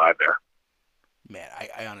going to survive there. Man,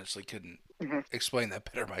 I honestly couldn't explain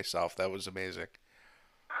that better myself. That was amazing.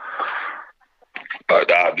 But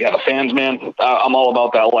yeah, the fans, man, I'm all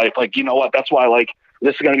about that life. Like, you know what? That's why, like,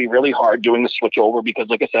 this is going to be really hard doing the switch over because,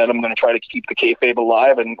 like I said, I'm going to try to keep the kayfabe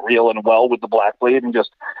alive and real and well with the Black Blade, and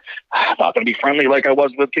just I'm not going to be friendly like I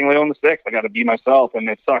was with King Leon VI. I got to be myself, and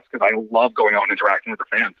it sucks because I love going out and interacting with the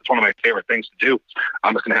fans. It's one of my favorite things to do.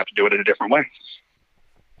 I'm just going to have to do it in a different way.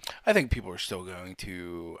 I think people are still going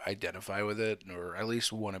to identify with it, or at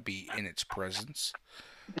least want to be in its presence.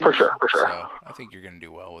 For sure. So I think you're going to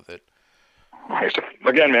do well with it.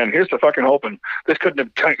 Again, man, here's the fucking hoping. This couldn't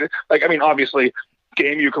have, like, I mean, obviously,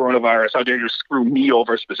 damn you, coronavirus, how dare you screw me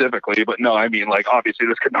over specifically, but no, I mean, like, obviously,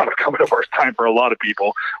 this could not have come at a worse time for a lot of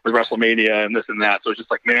people with WrestleMania and this and that, so it's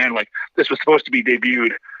just like, man, like, this was supposed to be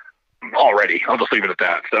debuted already. I'll just leave it at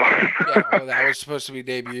that, so. Yeah, well, that was supposed to be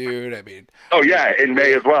debuted, I mean. Oh, yeah, in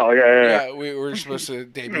May as well, yeah. Yeah, we were supposed to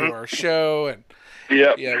debut our show, and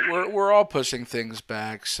yeah, we're all pushing things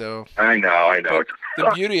back. So I know. The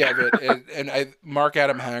beauty of it, and Mark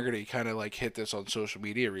Adam Haggerty kind of like hit this on social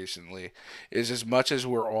media recently, is as much as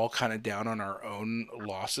we're all kind of down on our own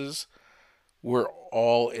losses, we're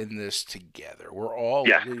all in this together. We're all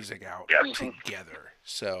losing out together.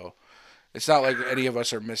 So it's not like any of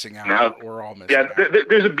us are missing out. No. We're all missing out.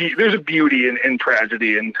 There's a beauty in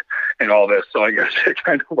tragedy and all this. So I guess it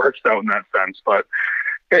kind of works out in that sense, but.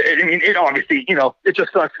 I mean, it obviously, you know, it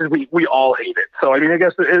just sucks because we all hate it. So, I mean, I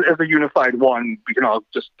guess as a unified one, we can all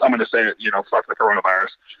just, I'm going to say it, you know, fuck the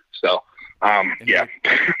coronavirus. So, yeah.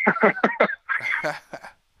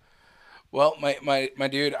 Well, my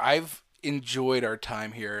dude, I've enjoyed our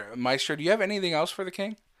time here. Maestro, do you have anything else for the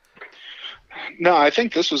King? No, I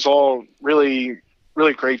think this was all really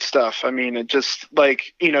great stuff. I mean, it just,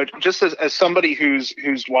 like, you know, just as somebody who's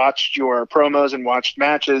watched your promos and watched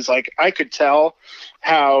matches, like, I could tell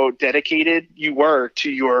how dedicated you were to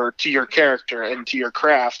your character and to your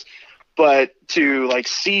craft, but to, like,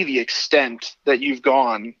 see the extent that you've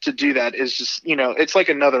gone to do that is just, you know, it's like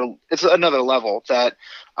another level that,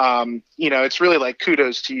 you know, it's really like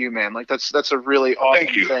kudos to you, man. Like, that's a really awesome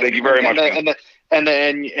thing. Thank you very much.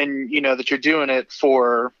 And you know, that you're doing it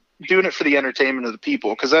for the entertainment of the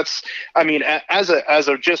people, because that's, I mean, as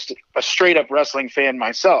a just a straight up wrestling fan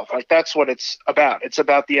myself, like, that's what it's about. It's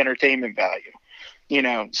about the entertainment value, you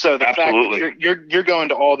know. So the Absolutely. fact that you're going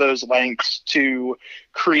to all those lengths to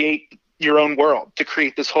create your own world, to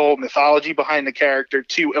create this whole mythology behind the character,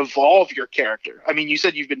 to evolve your character. I mean, you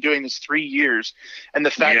said you've been doing this 3 years, and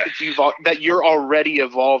the fact that you're already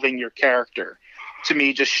evolving your character, to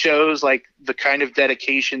me, just shows, like, the kind of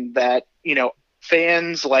dedication that, you know,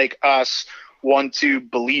 fans like us want to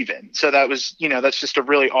believe in. So that was, that's just a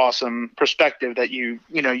really awesome perspective that you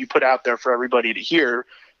put out there for everybody to hear,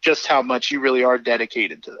 just how much you really are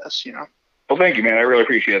dedicated to this, Well, thank you, man. I really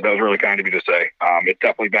appreciate it. That was really kind of you to say. It's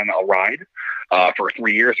definitely been a ride for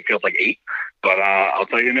 3 years. It feels like 8, but I'll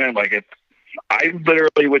tell you, man, I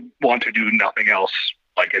literally would want to do nothing else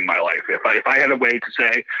in my life. If I had a way to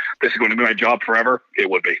say this is going to be my job forever, it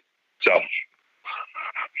would be.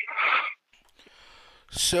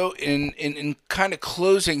 So in kind of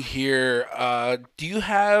closing here, do you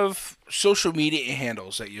have social media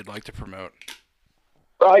handles that you'd like to promote?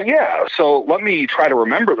 Yeah, so let me try to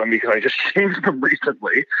remember them because I just changed them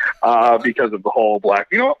recently because of the whole black.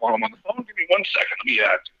 You know what? While I'm on the phone, give me 1 second. Let me do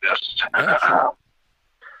this. Yeah, sure.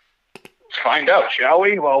 Let's find out, shall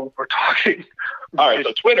we? While we're talking. All right,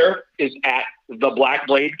 so Twitter is at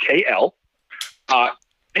 @TheBlackBladeKL.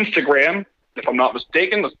 Instagram, if I'm not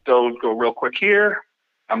mistaken, let's go real quick here.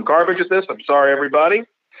 I'm garbage at this. I'm sorry, everybody.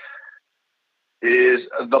 Is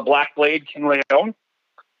the Black Blade King Leon.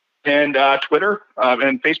 And Twitter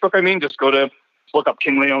and Facebook, just look up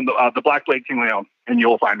King Leon, the Black Blade King Leon, and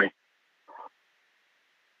you'll find me.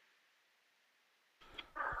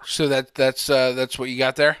 So that's what you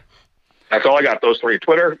got there? That's all I got, those 3.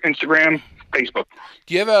 Twitter, Instagram, Facebook.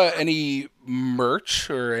 Do you have any merch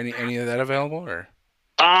or any of that available? Or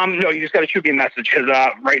no, you just got to shoot me a message because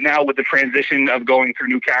right now with the transition of going through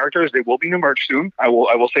new characters, there will be new merch soon. I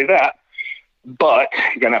will say that, but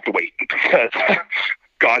you're gonna have to wait because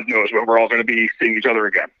God knows when we're all going to be seeing each other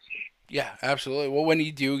again. Yeah, absolutely. Well, when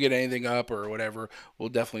you do get anything up or whatever, we'll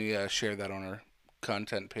definitely share that on our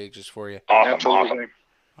content pages for you. Awesome.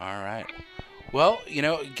 All right. Well,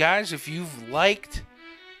 guys, if you've liked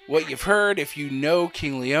what you've heard, if you know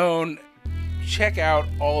King Leon, check out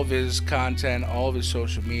all of his content, all of his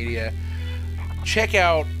social media. Check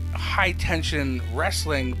out High Tension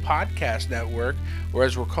Wrestling Podcast Network, or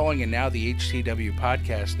as we're calling it now, the HTW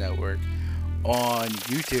Podcast Network, on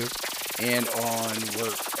YouTube and on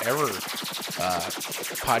wherever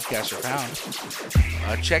podcasts are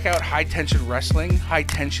found. Check out High Tension Wrestling, High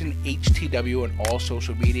Tension HTW on all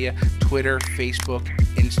social media, Twitter, Facebook,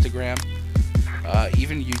 Instagram,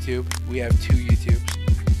 even YouTube. We have 2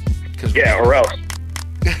 YouTubes. Yeah, or else.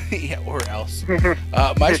 Yeah, or else.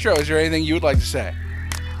 Maestro, is there anything you would like to say?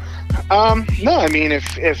 No,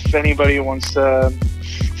 if anybody wants to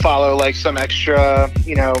follow some extra,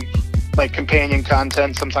 companion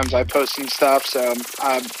content, sometimes I post some stuff. So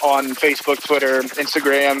I'm on Facebook, Twitter,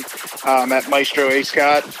 Instagram, at Maestro A.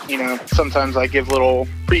 Scott. Sometimes I give little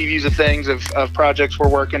previews of things of projects we're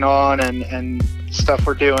working on and stuff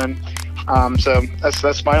we're doing. So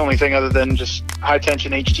that's my only thing other than just High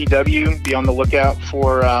Tension HTW. Be on the lookout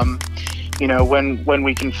for, when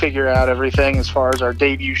we can figure out everything as far as our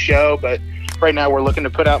debut show. But right now we're looking to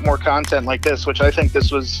put out more content like this, which I think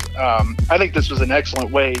this was an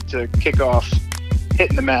excellent way to kick off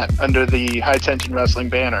hitting the mat under the High Tension Wrestling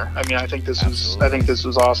banner. I think this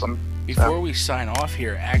was awesome. Before we sign off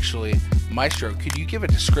here, actually, Maestro, could you give a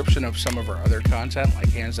description of some of our other content, like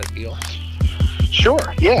Hands That Heal?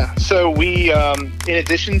 Sure, yeah. So we, in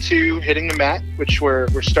addition to hitting the mat, which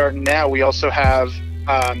we're starting now, we also have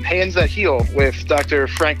Hands That Heal with Dr.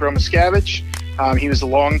 Frank Romaskavich. He was a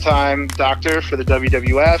longtime doctor for the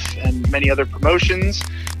WWF and many other promotions.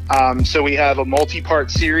 So we have a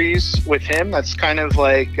multi-part series with him that's kind of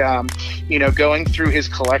going through his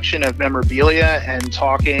collection of memorabilia and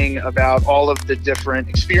talking about all of the different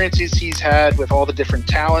experiences he's had with all the different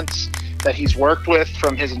talents that he's worked with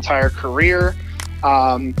from his entire career.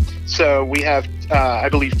 So we have, I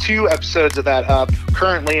believe, 2 episodes of that up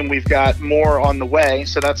currently, and we've got more on the way.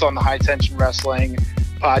 So that's on the High Tension Wrestling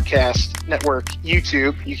Podcast Network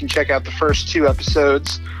YouTube. You can check out the first 2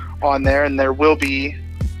 episodes on there, and there will be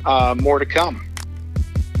more to come.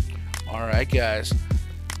 All right, guys.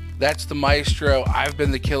 That's the Maestro. I've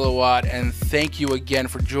been the Kilowatt, and thank you again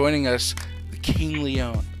for joining us, the King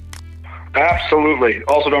Leon. Absolutely.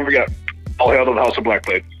 Also, don't forget, all hail to the House of Black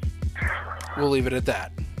Blade. We'll leave it at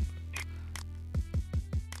that.